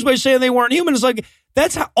killing Jews by saying they weren't human. It's like,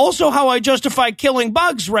 that's also how I justify killing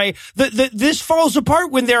bugs, Ray. This falls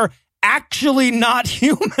apart when they're actually not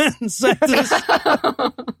humans. That's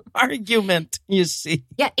argument, you see.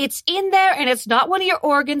 Yeah, it's in there and it's not one of your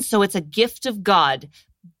organs, so it's a gift of God.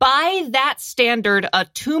 by that standard, a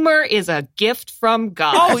tumor is a gift from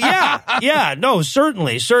God. Oh, yeah. Yeah, no,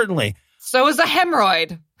 certainly. So is a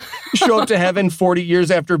hemorrhoid. You show up to heaven 40 years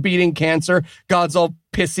after beating cancer. God's all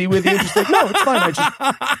pissy with you. Just like, no, it's fine.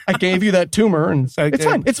 I gave you that tumor, and it's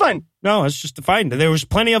fine. It's fine. No, it's just fine. There was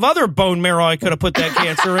plenty of other bone marrow I could have put that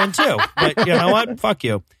cancer in, too. But you know what? Fuck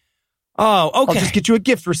you. Oh, okay. I'll just get you a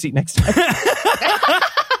gift receipt next time.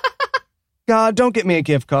 God, don't get me a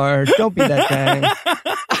gift card. Don't be that guy.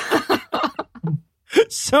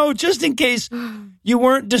 So, just in case you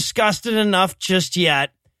weren't disgusted enough just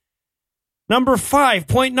yet,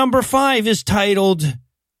 point number 5 is titled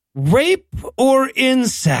Rape or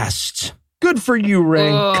Incest. Good for you,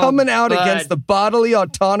 Ray. Oh, coming out bud. against the bodily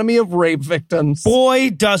autonomy of rape victims. Boy,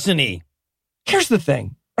 doesn't he. Here's the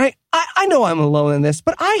thing, right? I know I'm alone in this,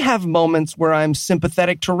 but I have moments where I'm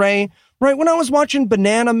sympathetic to Ray. Right, when I was watching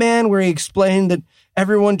Banana Man, where he explained that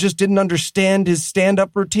everyone just didn't understand his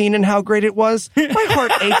stand-up routine and how great it was, my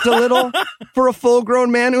heart ached a little for a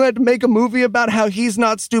full-grown man who had to make a movie about how he's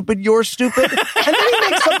not stupid, you're stupid, and then he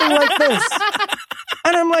makes something like this.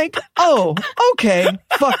 And I'm like, oh, okay,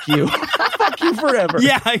 fuck you. Fuck you forever.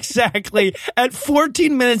 Yeah, exactly. At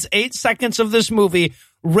 14 minutes, 8 seconds of this movie,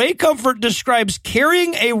 Ray Comfort describes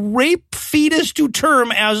carrying a rape fetus to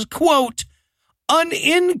term as, quote, an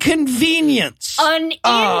inconvenience. An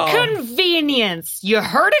inconvenience. You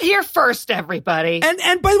heard it here first, everybody.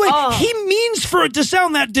 And by the way, he means for it to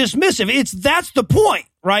sound that dismissive. That's the point,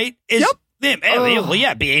 right? Yep. Well,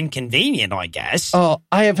 yeah, be inconvenient, I guess. Oh,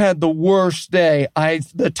 I have had the worst day.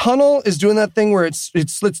 The tunnel is doing that thing where it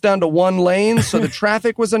slits down to one lane, so the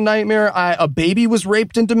traffic was a nightmare. A baby was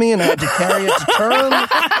raped into me, and I had to carry it to term.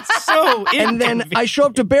 So and then I show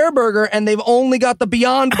up to Bear Burger, and they've only got the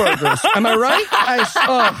Beyond Burgers. Am I right?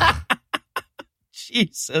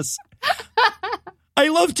 Jesus. I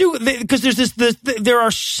love to, because there's there are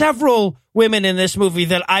several women in this movie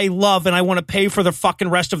that I love, and I want to pay for the fucking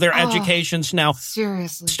rest of their educations now.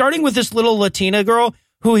 Seriously. Starting with this little Latina girl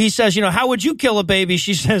who he says, how would you kill a baby?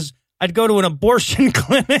 She says, I'd go to an abortion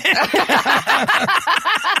clinic.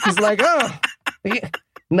 He's like,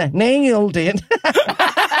 nailed it.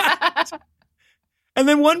 And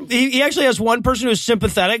then he actually has one person who's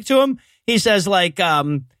sympathetic to him. He says, like,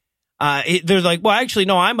 they're like, well, actually,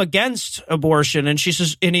 no, I'm against abortion. And she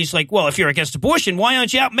says, and he's like, well, if you're against abortion, why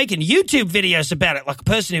aren't you out making YouTube videos about it like a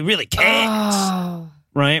person who really cares? Oh.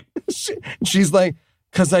 Right? She's like,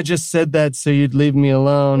 because I just said that so you'd leave me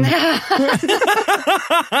alone.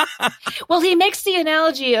 Well, he makes the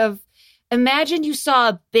analogy of, imagine you saw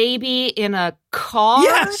a baby in a car,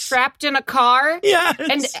 trapped in a car. Yes.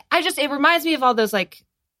 And it reminds me of all those, like,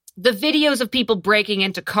 the videos of people breaking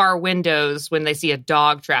into car windows when they see a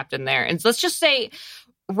dog trapped in there. And let's just say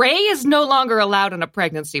Ray is no longer allowed in a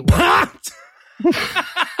pregnancy ward.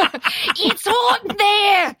 It's hot in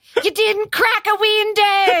there. You didn't crack a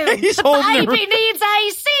window. The baby needs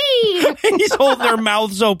AC. He's holding their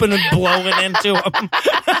mouths open and blowing into them.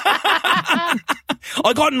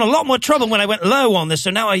 I got in a lot more trouble when I went low on this,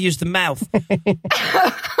 so now I use the mouth.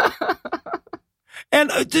 And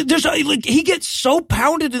he gets so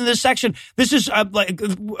pounded in this section. This is like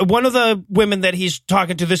one of the women that he's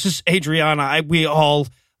talking to. This is Adriana. We all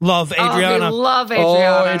love Adriana. We love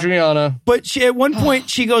Adriana. Oh, Adriana. But at one point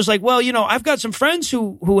she goes like, well, I've got some friends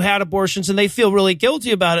who had abortions and they feel really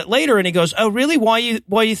guilty about it later. And he goes, oh, really? Why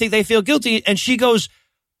do you think they feel guilty? And she goes,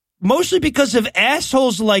 mostly because of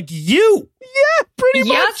assholes like you. Yeah, pretty much.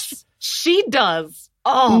 Yes, she does.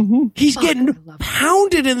 Oh, he's getting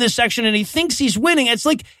pounded in this section and he thinks he's winning. It's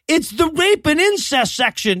like, it's the rape and incest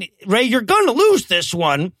section. Ray, you're going to lose this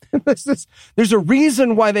one. There's a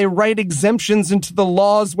reason why they write exemptions into the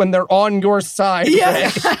laws when they're on your side.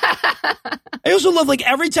 Yes. I also love, like,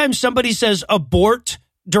 every time somebody says abort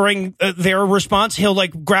during their response, he'll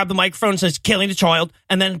like grab the microphone and says killing a child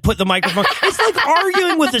and then put the microphone. It's like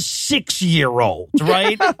arguing with a 6-year-old,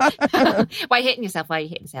 right? Why hitting yourself? Why are you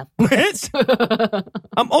hitting yourself?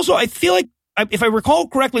 Also, I feel like, if I recall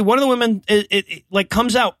correctly, one of the women it like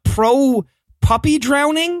comes out pro puppy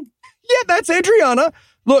drowning. Yeah, that's Adriana.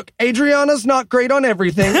 Look, Adriana's not great on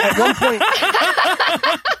everything. At one point,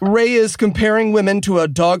 Ray is comparing women to a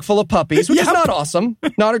dog full of puppies, which is not awesome.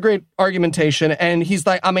 Not a great argumentation. And he's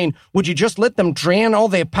like, I mean, would you just let them drown all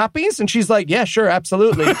their puppies? And she's like, yeah, sure,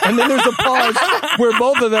 absolutely. And then there's a pause where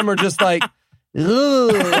both of them are just like,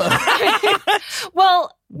 ugh.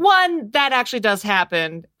 Well, one, that actually does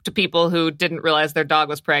happen to people who didn't realize their dog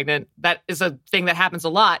was pregnant. That is a thing that happens a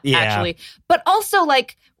lot, actually. But also,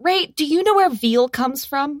 like, Ray, do you know where veal comes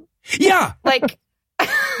from? Yeah. Like,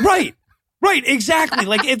 right. Right, exactly.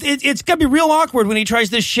 Like it's gonna be real awkward when he tries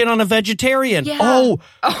this shit on a vegetarian. Yeah. Oh,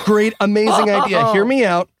 great, amazing idea. Hear me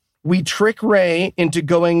out. We trick Ray into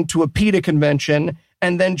going to a PETA convention,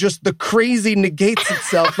 and then just the crazy negates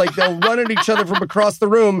itself. Like they'll run at each other from across the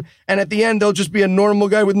room, and at the end, they'll just be a normal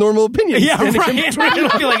guy with normal opinions. Yeah, right.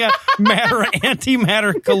 It'll be like a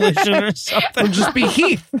matter-antimatter collision or something. It'll just be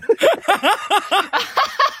Heath.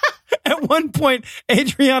 At one point,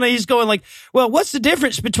 Adriana, he's going like, well, what's the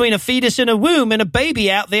difference between a fetus in a womb and a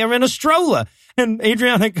baby out there in a stroller? And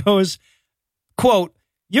Adriana goes, quote,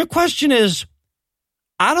 your question is,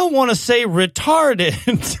 I don't want to say retarded.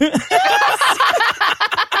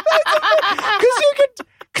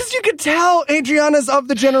 Because you could tell Adriana's of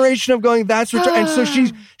the generation of going, that's retarded. And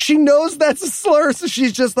so she knows that's a slur. So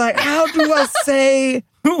she's just like, how do I say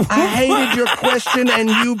I hated your question and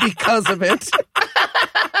you because of it?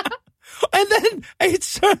 And then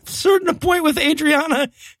it's a certain point with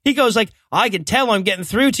Adriana, he goes like, I can tell I'm getting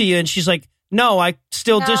through to you. And she's like, no, I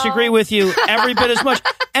still disagree with you every bit as much.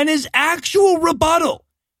 And his actual rebuttal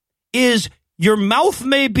is, your mouth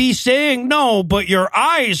may be saying no, but your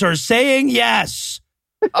eyes are saying yes.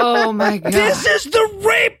 Oh, my God. This is the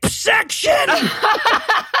rape section.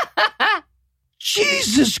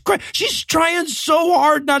 Jesus Christ. She's trying so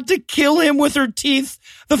hard not to kill him with her teeth.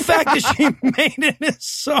 The fact that she made it is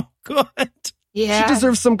so good. Yeah. She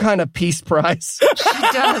deserves some kind of peace prize. She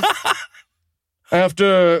does.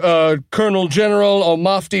 After Colonel General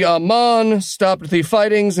Al-Mufti Aman stopped the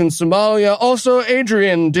fightings in Somalia, also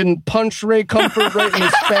Adrian didn't punch Ray Comfort right in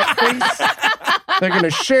his fat face. They're going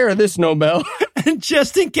to share this Nobel. And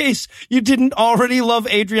just in case you didn't already love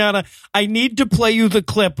Adriana, I need to play you the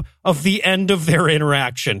clip of the end of their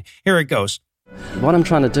interaction. Here it goes. What I'm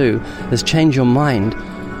trying to do is change your mind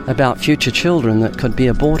about future children that could be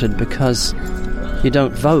aborted because you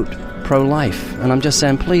don't vote pro-life. And I'm just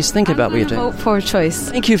saying, please think about what you're doing. Vote for choice.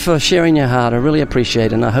 Thank you for sharing your heart. I really appreciate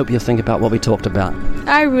it, and I hope you'll think about what we talked about.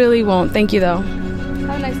 I really won't. Thank you, though. Have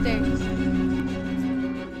a nice day.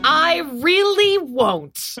 I really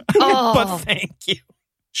won't. Oh. But thank you.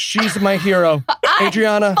 She's my hero.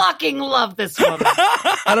 Adriana. I fucking love this woman.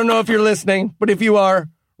 I don't know if you're listening, but if you are,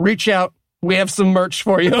 reach out. We have some merch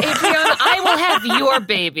for you. Adriana, I will have your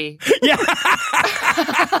baby. Yeah.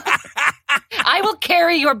 I will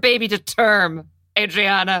carry your baby to term,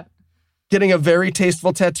 Adriana. Getting a very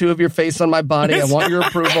tasteful tattoo of your face on my body. I want your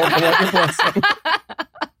approval. I want your blessing.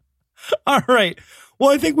 All right. Well,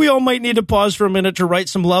 I think we all might need to pause for a minute to write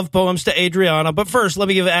some love poems to Adriana. But first, let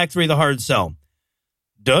me give Act 3 the hard sell.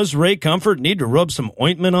 Does Ray Comfort need to rub some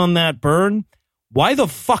ointment on that burn? Why the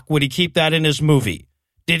fuck would he keep that in his movie?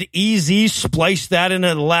 Did EZ splice that in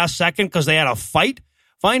at the last second because they had a fight?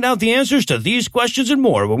 Find out the answers to these questions and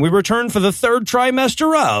more when we return for the third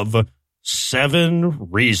trimester of 7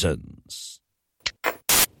 Reasons.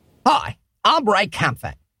 Hi, I'm Ray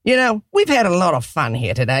Comfort. You know, we've had a lot of fun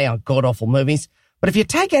here today on God Awful Movies, but if you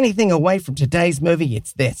take anything away from today's movie,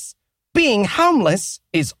 it's this. Being homeless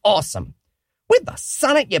is awesome. With the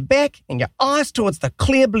sun at your back and your eyes towards the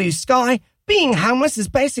clear blue sky, being homeless is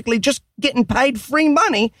basically just getting paid free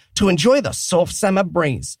money to enjoy the soft summer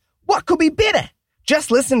breeze. What could be better?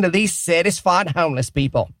 Just listen to these satisfied homeless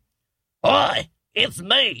people. Hi, it's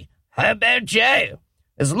me, Hobo Joe.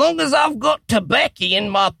 As long as I've got tobacco in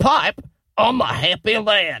my pipe, I'm a happy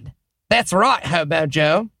lad. That's right, Hobo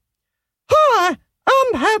Joe. Hi,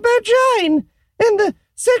 I'm Hobo Jane, and the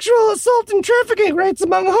sexual assault and trafficking rates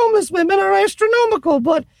among homeless women are astronomical,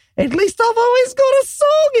 but at least I've always got a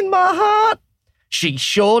song in my heart. She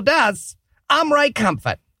sure does. I'm Ray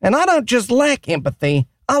Comfort, and I don't just lack empathy,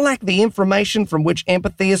 I lack the information from which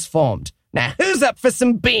empathy is formed. Now, who's up for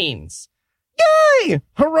some beans? Yay!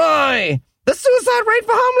 Hooray! The suicide rate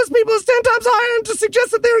for homeless people is 10 times higher, and to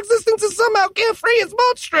suggest that their existence is somehow carefree is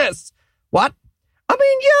monstrous. What? I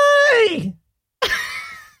mean, yay!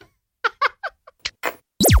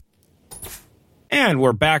 And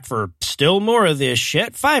we're back for still more of this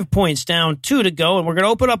shit. 5 points down, 2 to go, and we're going to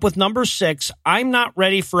open up with number 6, I'm Not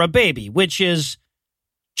Ready for a Baby, which is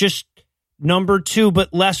just number 2,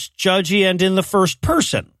 but less judgy and in the first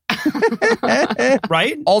person.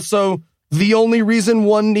 Right? Also, the only reason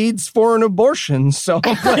one needs for an abortion, so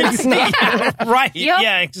it's not. Right, Yep.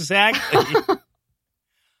 yeah, exactly.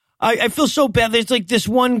 I feel so bad. There's like this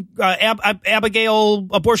one Abigail,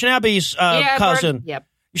 Abortion Abby's cousin. Yep.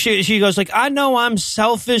 She goes like, I know I'm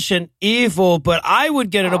selfish and evil, but I would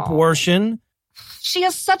get an abortion. She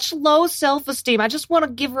has such low self-esteem. I just want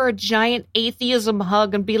to give her a giant atheism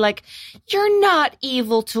hug and be like, you're not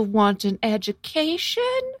evil to want an education.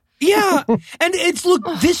 Yeah. And it's, look,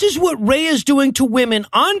 this is what Ray is doing to women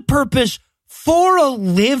on purpose for a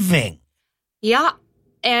living. Yeah.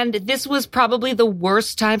 And this was probably the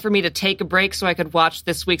worst time for me to take a break so I could watch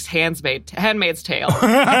this week's Handmaid's Tale.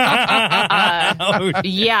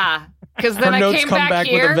 Yeah. Because then Her I notes came come back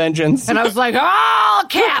here with a vengeance. and I was like, all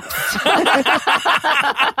caps.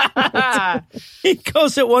 He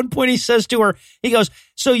goes at one point, he says to her, he goes,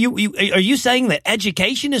 so you are you saying that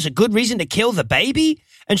education is a good reason to kill the baby?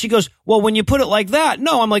 And she goes, well, when you put it like that,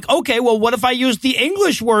 no. I'm like, okay, well, what if I use the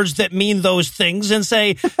English words that mean those things and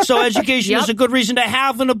say, so education is a good reason to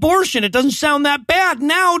have an abortion? It doesn't sound that bad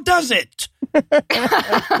now, does it?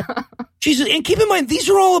 Jesus, and keep in mind, these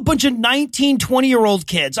are all a bunch of 19, 20-year-old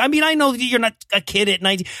kids. I mean, I know that you're not a kid at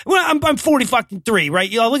 19. Well, I'm 43, right?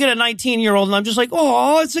 You know, I look at a 19-year-old and I'm just like,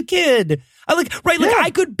 oh, it's a kid.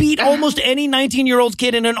 I could beat almost any 19-year-old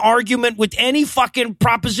kid in an argument with any fucking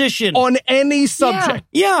proposition. On any subject.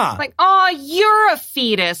 Yeah. Like, oh, you're a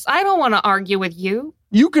fetus. I don't want to argue with you.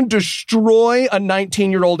 You can destroy a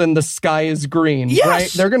 19-year-old and the sky is green, Yes.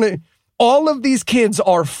 right? They're going to... All of these kids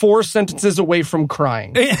are 4 sentences away from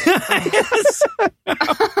crying. Yes.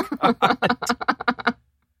 Oh,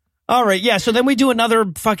 all right, yeah, so then we do another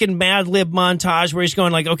fucking Mad Lib montage where he's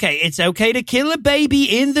going like, okay, it's okay to kill a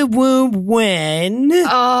baby in the womb when...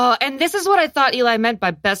 Oh, and this is what I thought Eli meant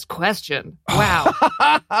by best question. Wow.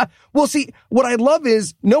 Well, see, what I love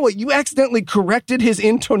is, Noah, you accidentally corrected his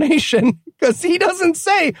intonation because he doesn't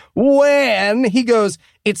say when. He goes,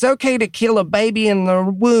 it's okay to kill a baby in the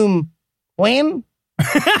womb when?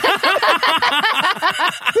 Because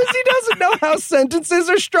he doesn't know how sentences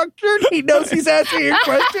are structured. He knows he's asking a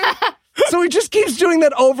question. So he just keeps doing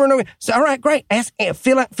that over and over. So, all right, great.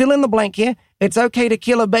 Fill in the blank here. It's okay to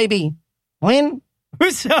kill a baby when?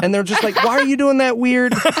 And they're just like, why are you doing that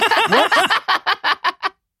weird? What?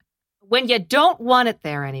 When you don't want it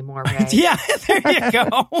there anymore, Ray. Yeah, there you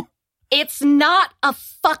go. It's not a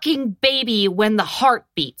fucking baby when the heart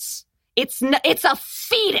beats. It's a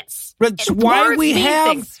fetus. That's why Words we mean have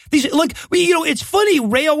things. these. Look, it's funny.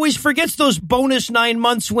 Ray always forgets those bonus 9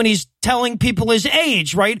 months when he's telling people his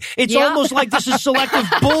age, right? It's almost like this is selective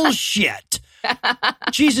bullshit.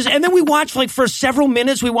 Jesus. And then we watch, for several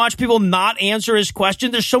minutes, we watch people not answer his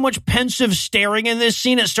question. There's so much pensive staring in this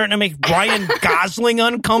scene. It's starting to make Ryan Gosling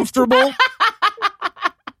uncomfortable.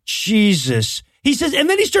 Jesus. He says, and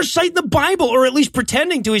then he starts citing the Bible, or at least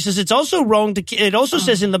pretending to. He says it's also wrong to. It also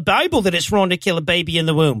says in the Bible that it's wrong to kill a baby in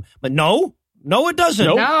the womb. But no, it doesn't.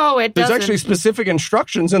 Nope. No, it doesn't. There's actually specific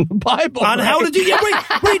instructions in the Bible On how to do. Yeah,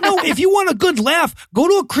 wait. No, if you want a good laugh, go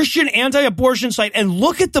to a Christian anti-abortion site and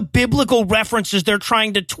look at the biblical references they're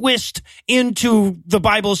trying to twist into the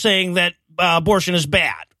Bible, saying that abortion is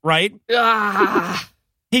bad. Right?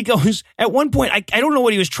 He goes at one point. I don't know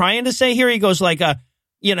what he was trying to say here. He goes like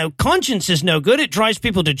conscience is no good. It drives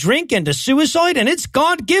people to drink and to suicide, and it's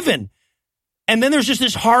God-given. And then there's just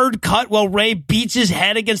this hard cut while Ray beats his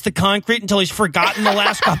head against the concrete until he's forgotten the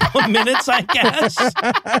last couple of minutes, I guess.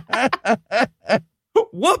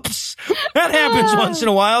 Whoops. That happens once in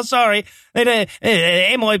a while. Sorry.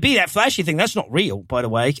 MIB, that flashy thing, that's not real, by the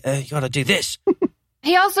way. You got to do this.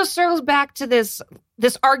 He also circles back to this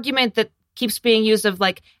argument that keeps being used of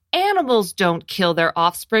animals don't kill their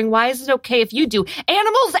offspring. Why is it okay if you do?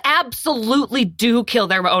 Animals absolutely do kill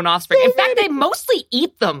their own offspring. In fact, they mostly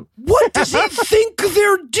eat them. What does he think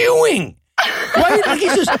they're doing? Right? He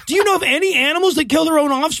says, do you know of any animals that kill their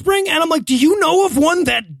own offspring? And I'm like, do you know of one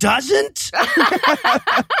that doesn't?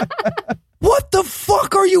 What the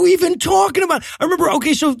fuck are you even talking about? I remember,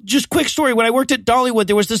 so just quick story. When I worked at Dollywood,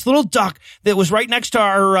 there was this little duck that was right next to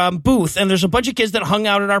our booth. And there's a bunch of kids that hung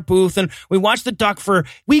out at our booth. And we watched the duck for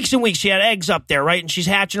weeks and weeks. She had eggs up there, right? And she's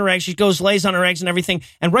hatching her eggs. She lays on her eggs and everything.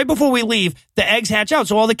 And right before we leave, the eggs hatch out.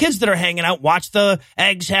 So all the kids that are hanging out watch the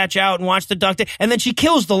eggs hatch out and watch the duck. And then she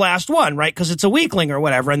kills the last one, right? Because it's a weakling or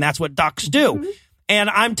whatever. And that's what ducks do. Mm-hmm. And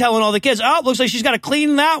I'm telling all the kids, looks like she's got to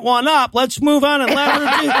clean that one up. Let's move on and let her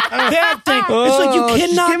do that thing. It's like you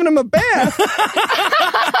cannot. She's giving him a bath.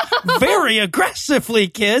 Very aggressively,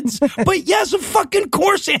 kids. But yes, of fucking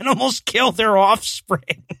course animals kill their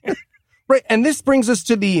offspring. Right, and this brings us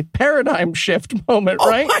to the paradigm shift moment,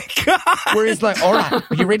 right? Oh my God. Where he's like, all right,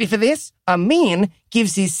 are you ready for this? A man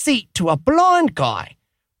gives his seat to a blind guy.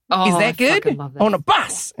 Oh, Is that good? On a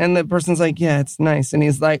bus. And the person's like, yeah, it's nice. And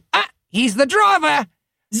he's like, he's the driver.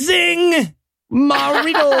 Zing! My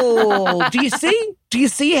riddle. Do you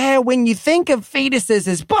see how when you think of fetuses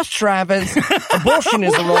as bus drivers, abortion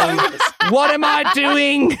is wrong? What am I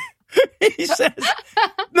doing? He says,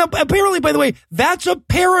 no, apparently, by the way, that's a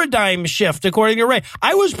paradigm shift, according to Ray.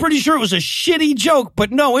 I was pretty sure it was a shitty joke,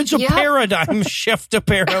 but no, it's a paradigm shift,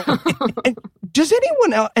 apparently. And does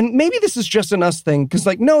anyone else, and maybe this is just an us thing, because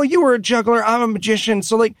no, you were a juggler, I'm a magician,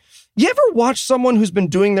 so You ever watch someone who's been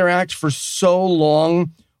doing their act for so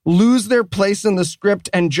long lose their place in the script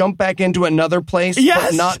and jump back into another place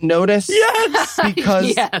but not notice? Yes!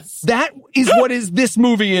 Because that is what this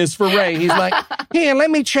movie is for Ray. He's like, here, let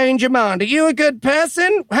me change your mind. Are you a good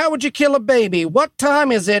person? How would you kill a baby? What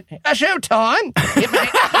time is it? A show time?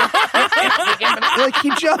 Like,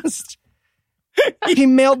 he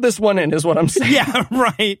mailed this one in, is what I'm saying. Yeah,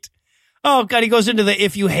 right. Oh, God, he goes into the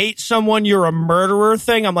if you hate someone, you're a murderer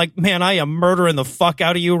thing. I'm like, man, I am murdering the fuck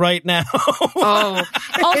out of you right now. Oh.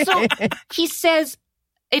 Also, he says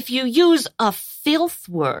if you use a filth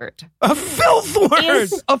word. A filth word?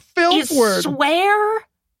 A filth word. Swear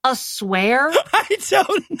a swear? I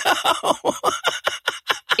don't know.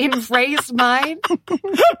 In Ray's mind?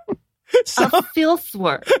 A filth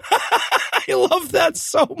word. I love that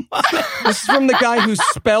so much. This is from the guy who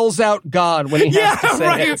spells out God when he has to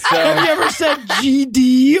say it. So. Have you ever said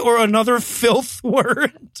GD or another filth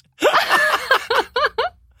word?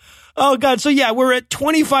 Oh, God. So, yeah, we're at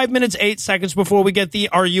 25 minutes, 8 seconds before we get the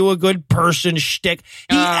are you a good person shtick.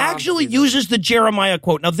 He actually uses the Jeremiah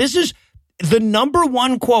quote. Now, this is the number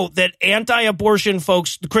one quote that anti-abortion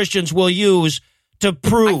folks, the Christians, will use to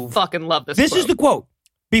prove. I fucking love this This quote. is the quote.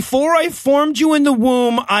 Before I formed you in the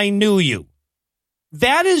womb, I knew you.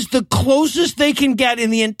 That is the closest they can get in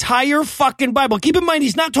the entire fucking Bible. Keep in mind,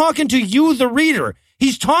 he's not talking to you, the reader.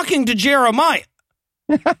 He's talking to Jeremiah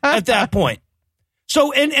at that point.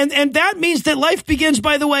 So, and that means that life begins,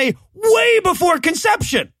 by the way before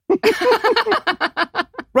conception.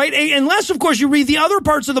 Right? Unless, of course, you read the other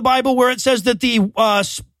parts of the Bible where it says that the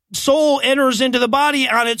soul enters into the body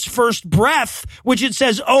on its first breath, which it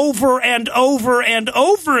says over and over and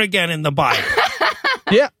over again in the Bible.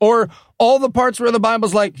 Yeah, or all the parts where the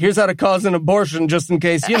Bible's like, here's how to cause an abortion, just in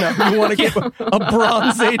case, you want to get a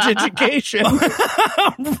Bronze Age education.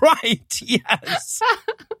 Right, yes.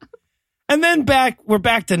 And then we're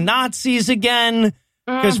back to Nazis again,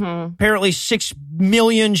 because apparently 6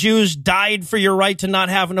 million Jews died for your right to not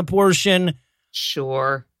have an abortion.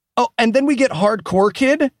 Sure. Oh, and then we get Hardcore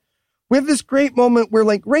Kid. We have this great moment where,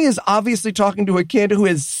 like, Ray is obviously talking to a kid who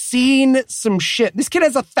has seen some shit. This kid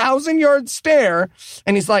has a 1,000-yard stare,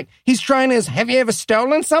 and he's trying his, have you ever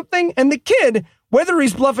stolen something? And the kid, whether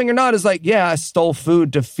he's bluffing or not, is like, yeah, I stole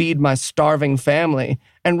food to feed my starving family.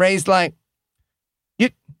 And Ray's like,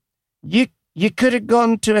 you could have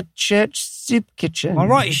gone to a church soup kitchen. All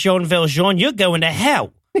right, Jean Valjean, you're going to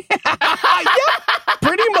hell. Yeah,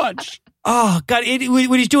 pretty much. Oh, God,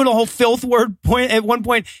 when he's doing a whole filth word point, at one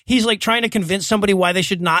point, he's like trying to convince somebody why they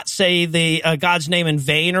should not say the God's name in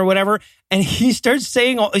vain or whatever. And he starts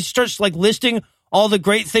listing all the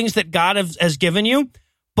great things that God has given you.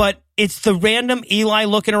 But it's the random Eli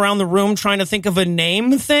looking around the room trying to think of a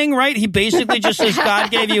name thing, right? He basically just says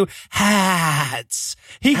God gave you hats.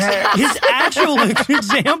 His actual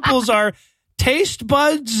examples are taste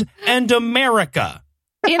buds and America.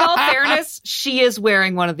 In all fairness, she is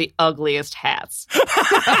wearing one of the ugliest hats.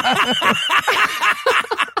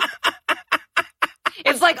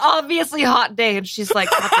 It's like obviously hot day, and she's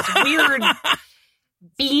like got this weird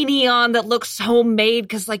beanie on that looks homemade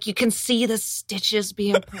because like you can see the stitches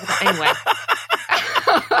being pulled. Anyway.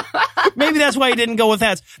 Maybe that's why he didn't go with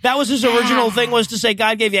hats. That was his original thing, was to say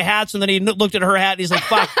God gave you hats, and then he looked at her hat and he's like,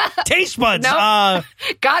 fuck, taste buds. Nope.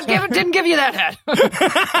 God didn't give you that hat.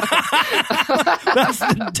 That's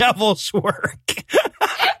the devil's work.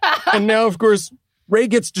 And now, of course, Ray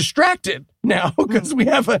gets distracted now because we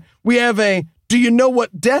have a do you know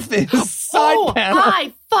what death is side panel.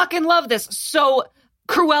 I fucking love this. So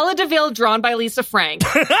Cruella de Vil, drawn by Lisa Frank,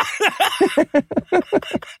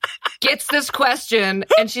 gets this question,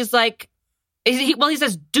 and she's like, he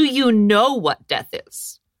says, do you know what death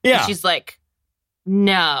is? Yeah. And she's like,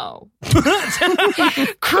 no.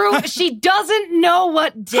 She doesn't know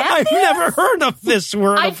what death I've is. never heard of this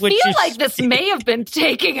word. I feel like this may have been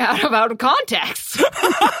taken out of context.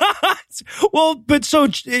 Well, but so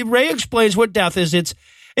Ray explains what death is.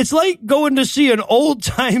 It's like going to see an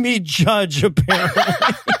old-timey judge, apparently.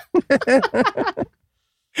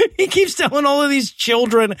 He keeps telling all of these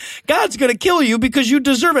children, God's going to kill you because you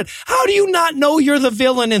deserve it. How do you not know you're the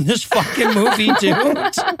villain in this fucking movie, dude?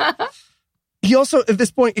 He also, at this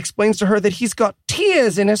point, explains to her that he's got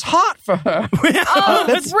tears in his heart for her. Oh,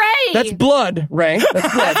 that's Ray. That's blood, Ray.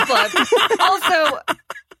 That's blood. That's blood. Also,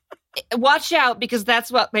 watch out, because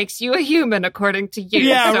that's what makes you a human, according to you.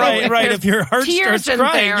 Yeah, so right. If your heart tears starts in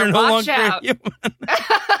crying, there, you're no watch longer out. human.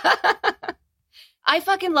 I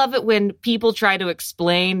fucking love it when people try to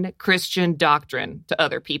explain Christian doctrine to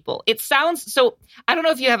other people. It sounds so. I don't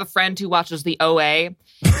know if you have a friend who watches the OA.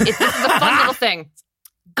 This is a fun little thing.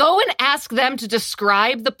 Go and ask them to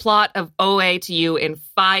describe the plot of OA to you in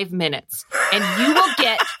 5 minutes, and you will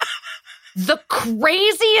get the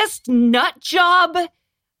craziest nut job,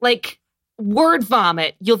 like, word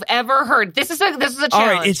vomit you've ever heard. This is a challenge. All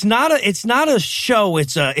right, it's not a show.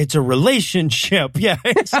 It's a relationship. Yeah,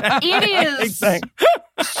 exactly. It is. Exactly.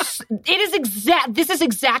 This is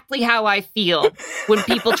exactly how I feel when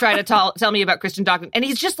people try to tell me about Christian doctrine. And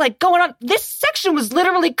he's just like going on. This section was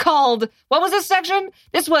literally called, what was this section?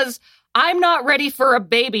 This was, I'm not ready for a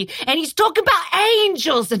baby. And he's talking about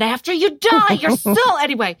angels. And after you die, your soul.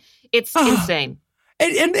 Anyway, it's insane.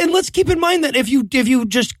 And let's keep in mind that if you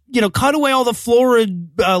just, cut away all the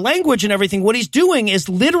florid language and everything, what he's doing is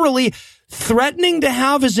literally threatening to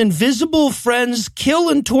have his invisible friends kill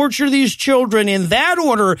and torture these children in that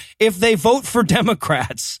order if they vote for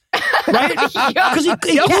Democrats. Right? Because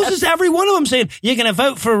he closes every one of them saying, you're going to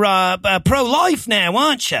vote for pro-life now,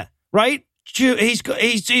 aren't you? Right? He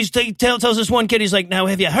tells this one kid, he's like, now,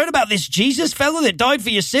 have you heard about this Jesus fellow that died for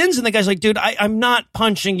your sins? And the guy's like, dude, I'm not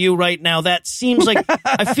punching you right now. That seems like,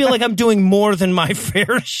 I feel like I'm doing more than my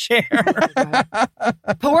fair share.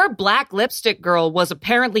 Poor black lipstick girl was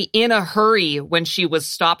apparently in a hurry when she was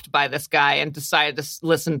stopped by this guy and decided to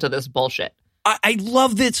listen to this bullshit. I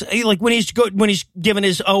love this. Like when he's given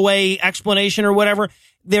his OA explanation or whatever,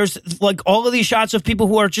 there's like all of these shots of people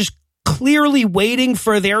who are just clearly waiting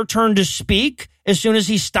for their turn to speak as soon as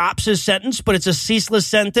he stops his sentence, but it's a ceaseless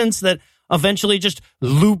sentence that eventually just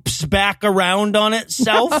loops back around on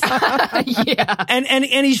itself. Yeah.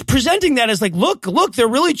 And he's presenting that as like, look, they're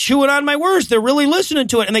really chewing on my words. They're really listening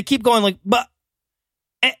to it. And they keep going like, but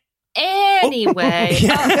anyway.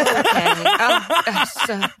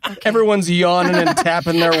 Okay. Everyone's yawning and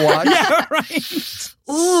tapping their watch. Yeah, right.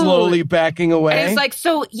 Slowly backing away. And it's like,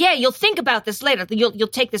 so, yeah, you'll think about this later. You'll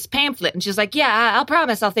take this pamphlet. And she's like, yeah, I'll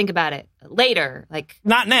promise I'll think about it later. Like,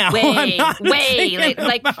 not now. Way later.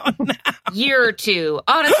 Like, year or two.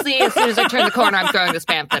 Honestly, as soon as I turn the corner, I'm throwing this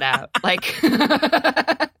pamphlet out. Like,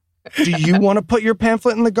 do you want to put your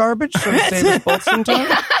pamphlet in the garbage so to save us both some time?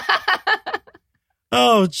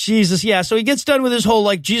 Oh, Jesus. Yeah. So he gets done with his whole,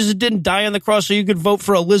 like, Jesus didn't die on the cross so you could vote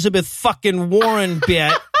for Elizabeth fucking Warren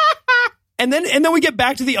bit. And then we get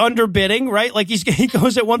back to the underbidding, right? Like he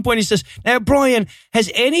goes at one point, he says, now, Brian, has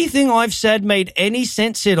anything I've said made any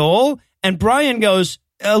sense at all? And Brian goes,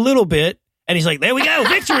 a little bit. And he's like, there we go,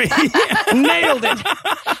 victory. Nailed it.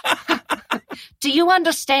 Do you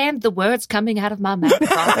understand the words coming out of my mouth?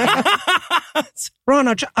 Brian,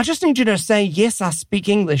 I just need you to say, yes, I speak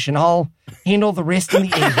English, and I'll handle the rest in the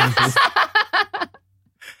evening.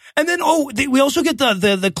 And then, we also get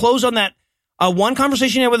the close on that one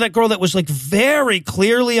conversation he had with that girl that was like very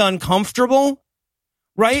clearly uncomfortable,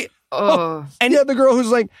 right? Oh. And yeah, the girl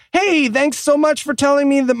who's like, hey, thanks so much for telling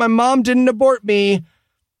me that my mom didn't abort me.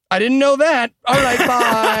 I didn't know that. All right,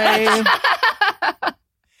 bye.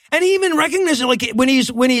 And he even recognizes it, like when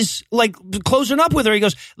he's like closing up with her, he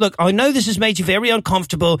goes, look, I know this has made you very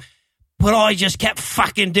uncomfortable, but I just kept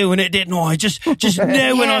fucking doing it, didn't I? Just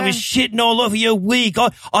know when I was shitting all over your week.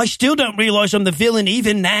 I still don't realize I'm the villain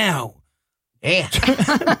even now. Yeah.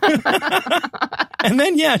 And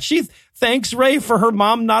then, she thanks Ray for her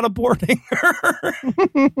mom not aborting her.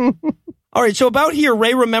 All right, so about here,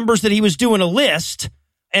 Ray remembers that he was doing a list,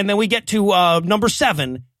 and then we get to number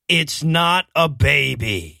 7. It's not a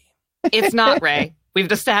baby. It's not, Ray.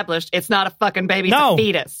 We've established it's not a fucking baby. It's a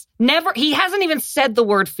fetus. Never. He hasn't even said the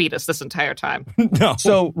word fetus this entire time. No.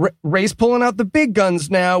 So Ray's pulling out the big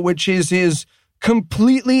guns now, which is his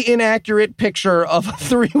completely inaccurate picture of a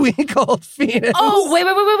 3-week-old fetus. Oh, wait.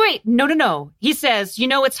 No. He says,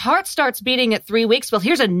 its heart starts beating at 3 weeks. Well,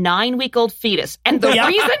 here's a 9-week-old fetus. And the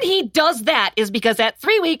reason he does that is because at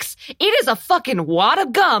 3 weeks, it is a fucking wad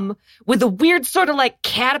of gum with a weird sort of like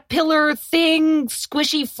caterpillar thing,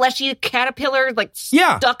 squishy, fleshy caterpillar, like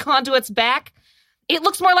stuck onto its back. It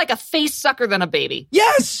looks more like a face sucker than a baby.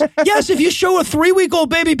 Yes. If you show a 3-week-old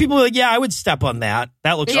baby, people are like, I would step on that.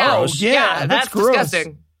 That looks gross. Yeah, that's gross.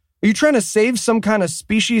 Disgusting. Are you trying to save some kind of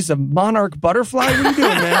species of monarch butterfly? What are you doing,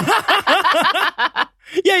 man?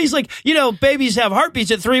 Yeah, he's like, babies have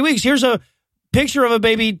heartbeats at 3 weeks. Here's a picture of a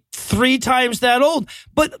baby 3 times that old.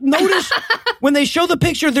 But notice when they show the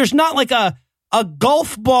picture, there's not like a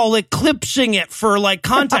golf ball eclipsing it for like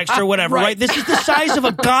context or whatever, right? This is the size of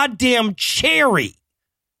a goddamn cherry.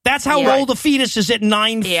 That's how old a fetus is at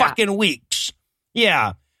 9 fucking weeks.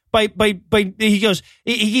 Yeah. He goes,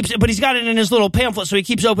 he keeps, but he's got it in his little pamphlet, so he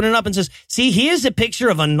keeps opening up and says, see, here's a picture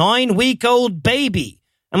of a 9-week-old baby.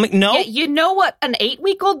 I'm like, no. Yeah, you know what an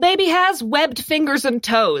 8-week-old baby has? Webbed fingers and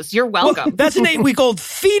toes. You're welcome. Well, that's an 8-week-old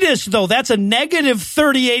fetus, though. That's a negative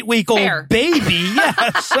 38-week-old baby.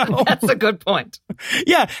 Yeah, so That's a good point.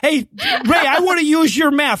 Yeah. Hey, Ray, I want to use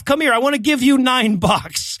your math. Come here. I want to give you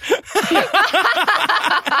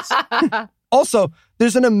 $9. Also,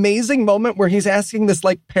 there's an amazing moment where he's asking this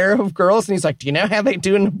like pair of girls and he's like, do you know how they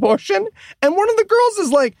do an abortion? And one of the girls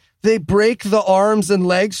is like, they break the arms and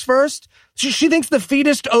legs first. She thinks the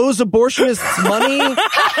fetus owes abortionists money.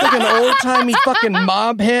 Like an old-timey fucking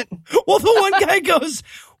mob hit. Well, the one guy goes,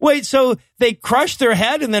 wait, so they crush their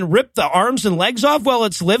head and then rip the arms and legs off while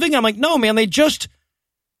it's living? I'm like, no, man, they just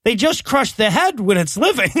crush the head when it's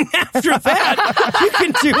living. After that, you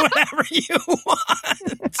can do whatever you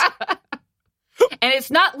want. And it's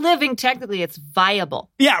not living technically, it's viable.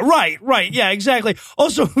 Yeah, right. Yeah, exactly.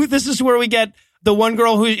 Also, this is where we get the one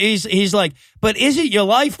girl who he's like, but isn't your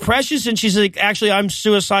life precious? And she's like, actually, I'm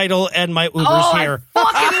suicidal and my Uber's here. I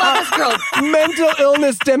fucking love this girl. Mental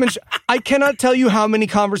illness demonstration. I cannot tell you how many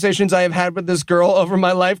conversations I have had with this girl over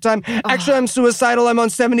my lifetime. Actually, I'm suicidal. I'm on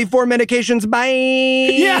 74 medications. Bye.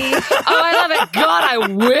 Yeah. Oh, I love it. God, I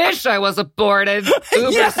wish I was aborted.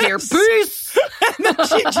 Uber's here. Peace. And then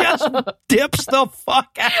she just dips the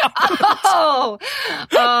fuck out. Oh.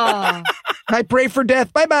 I pray for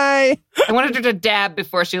death. Bye-bye. I wanted her to dab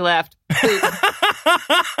before she left.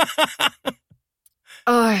 Oh,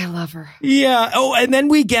 I love her. Yeah. Oh, and then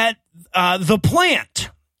we get the plant,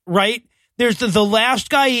 right? There's the last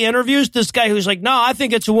guy he interviews, this guy who's like, no, I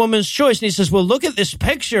think it's a woman's choice. And he says, well, look at this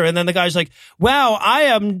picture. And then the guy's like, wow, I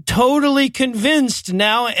am totally convinced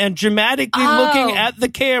now and dramatically looking at the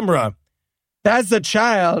camera. That's a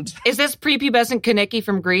child. Is this prepubescent Kaneki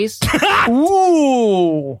from Greece?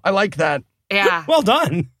 Ooh, I like that. Yeah. Well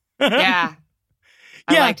done. Yeah.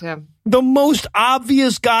 I liked him. The most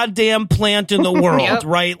obvious goddamn plant in the world, Yep,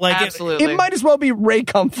 right? Like absolutely. It might as well be Ray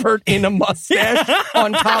Comfort in a mustache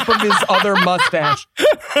on top of his other mustache.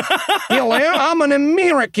 Hello, I'm an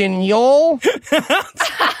American, y'all.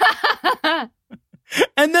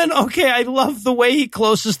 And then, okay, I love the way he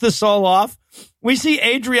closes this all off. We see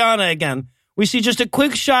Adriana again. We see just a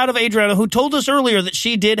quick shot of Adriana, who told us earlier that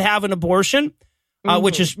she did have an abortion.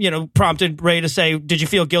 Which is, prompted Ray to say, did you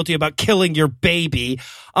feel guilty about killing your baby?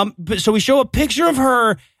 So we show a picture of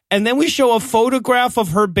her, and then we show a photograph of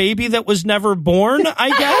her baby that was never born, I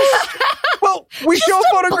guess. Well, we show a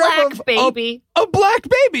photograph of baby. A black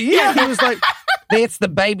baby. Yeah, he was like, that's the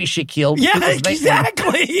baby she killed. Yeah,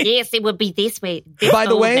 exactly. Yes, it would be this way. By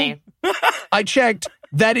the way, I checked.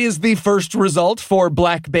 That is the first result for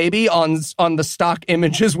Black Baby on the stock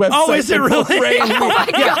images website. Oh, is it really? Ray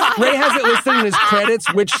has it listed in his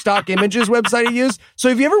credits which stock images website he used. So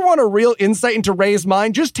if you ever want a real insight into Ray's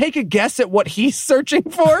mind, just take a guess at what he's searching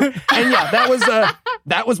for. And yeah,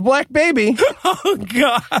 that was Black Baby. Oh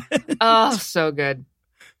God. Oh, so good.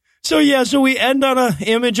 So we end on an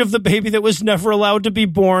image of the baby that was never allowed to be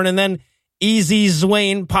born, and then Easy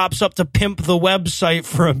Zwain pops up to pimp the website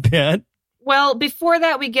for a bit. Well, before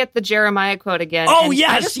that, we get the Jeremiah quote again. Oh, and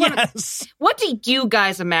yes. What do you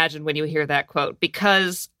guys imagine when you hear that quote?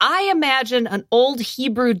 Because I imagine an old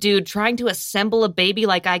Hebrew dude trying to assemble a baby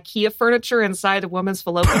like IKEA furniture inside a woman's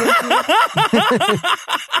fallopian tube.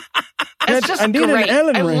 It's just great.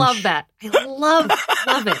 I love that. I love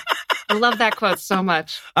it. I love that quote so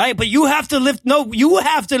much. All right, but you have to lift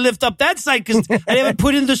up that side because I haven't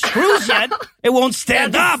put in the screws yet. It won't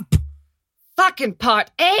stand up. Fucking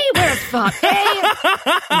part A. Where's part A?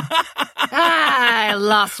 I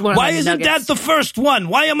lost one. Why isn't that the first one?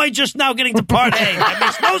 Why am I just now getting to part A? That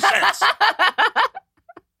makes no sense.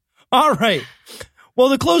 All right. Well,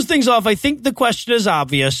 to close things off, I think the question is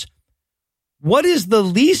obvious. What is the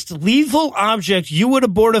least lethal object you would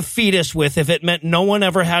abort a fetus with if it meant no one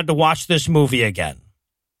ever had to watch this movie again?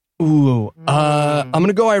 Ooh, I'm going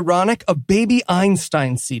to go ironic. A baby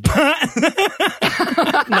Einstein CD.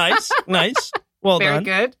 Nice. Well done. Very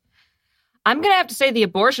good. I'm going to have to say the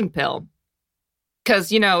abortion pill.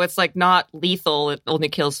 Because, it's like not lethal. It only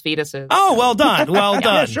kills fetuses. Oh, well done. Well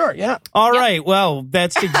done. Yeah, sure, yeah. All right. Well,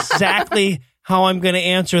 that's exactly how I'm going to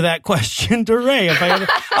answer that question to Ray.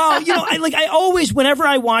 I always, whenever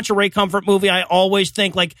I watch a Ray Comfort movie, I always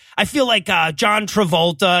think I feel like John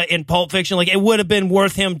Travolta in Pulp Fiction, it would have been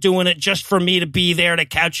worth him doing it just for me to be there to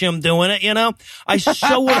catch him doing it, I'm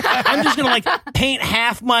just going to paint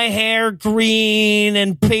half my hair green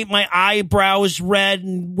and paint my eyebrows red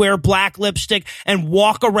and wear black lipstick and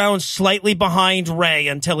walk around slightly behind Ray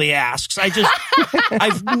until he asks.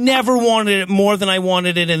 I've never wanted it more than I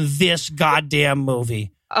wanted it in this goddamn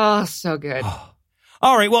movie. Oh, so good.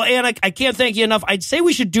 All right. Well, Anna, I can't thank you enough. I'd say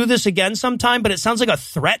we should do this again sometime, but it sounds like a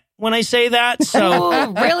threat when I say that.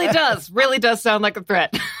 So really does sound like a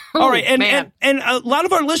threat. All right. And man. and a lot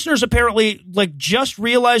of our listeners apparently just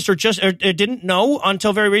realized or didn't know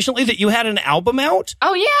until very recently that you had an album out.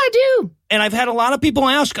 Oh, yeah, I do. And I've had a lot of people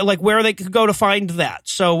ask where they could go to find that.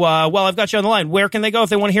 So while I've got you on the line, where can they go if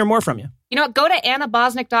they want to hear more from you? You know what? Go to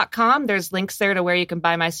annabosnick.com. There's links there to where you can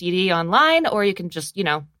buy my CD online, or you can just,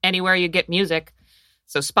 anywhere you get music.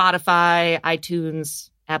 So Spotify, iTunes,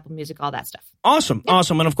 Apple Music, all that stuff. Awesome.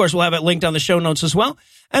 And of course, we'll have it linked on the show notes as well.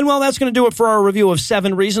 And well, that's going to do it for our review of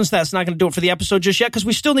 7 Reasons. That's not going to do it for the episode just yet because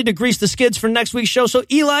we still need to grease the skids for next week's show. So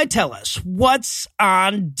Eli, tell us, what's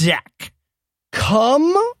on deck?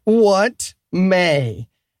 Come what may.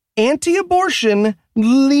 Anti-abortion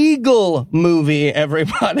legal movie,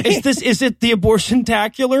 everybody. Is it the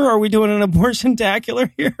abortion-tacular? Are we doing an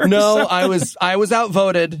abortion-tacular here? No, I was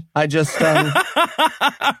outvoted. I just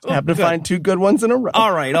happened to find 2 good ones in a row.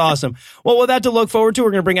 All right, awesome. Well, with that to look forward to,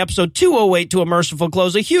 we're going to bring episode 208 to a merciful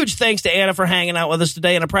close. A huge thanks to Anna for hanging out with us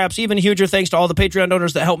today, and a perhaps even huger thanks to all the Patreon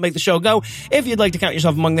donors that help make the show go. If you'd like to count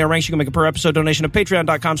yourself among their ranks, you can make a per-episode donation at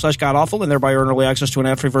patreon.com/godawful, and thereby earn early access to an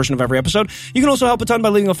ad-free version of every episode. You can also help a ton by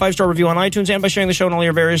leaving a 5-star review on iTunes and by sharing the show on all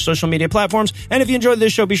your various social media platforms. And if you enjoyed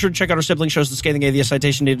this show, be sure to check out our sibling shows, The Scathing Atheist,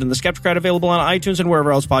 Citation Needed, and The Skeptic Crowd, available on iTunes and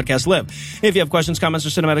wherever else podcasts live. If you have questions, comments, or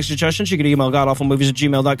cinematic suggestions, you can email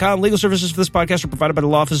godawfulmovies@gmail.com. Legal services for this podcast are provided by the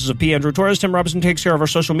law offices of P. Andrew Torres. Tim Robinson takes care of our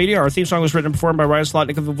social media. Our theme song was written and performed by Ryan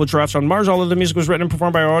Slotnick of the Giraffes on Mars. All of the music was written and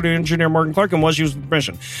performed by our audio engineer, Morgan Clark, and was used with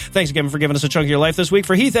permission. Thanks again for giving us a chunk of your life this week.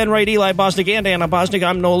 For Heath Enright, Eli Bosnick, and Anna Bosnick,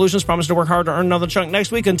 I'm Noah Lucians. Promise to work hard to earn another chunk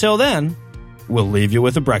next week. Until then, we'll leave you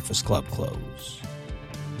with a Breakfast Club close.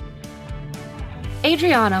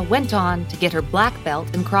 Adriana went on to get her black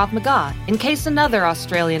belt in Krav Maga in case another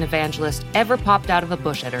Australian evangelist ever popped out of a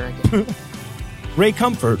bush at her again. Ray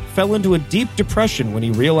Comfort fell into a deep depression when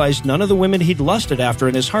he realized none of the women he'd lusted after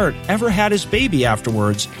in his heart ever had his baby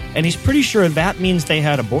afterwards, and he's pretty sure that means they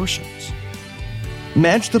had abortions.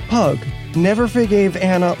 Madge the Pug never forgave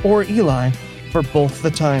Anna or Eli for both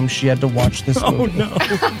the times she had to watch this movie. Oh, no.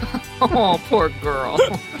 Oh, poor girl.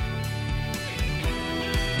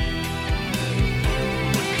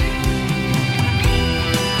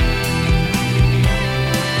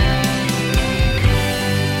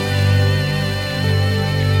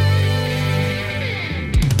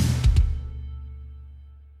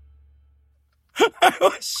 I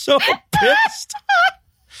was so pissed.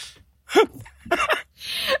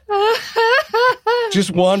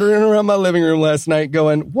 Just wandering around my living room last night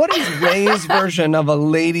going, what is Ray's version of a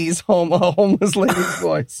homeless lady's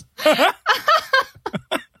voice?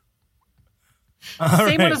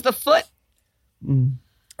 Same one as the foot.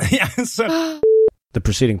 Yeah, so. The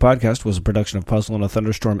preceding podcast was a production of Puzzle and a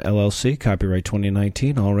Thunderstorm, LLC, copyright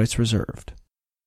 2019, all rights reserved.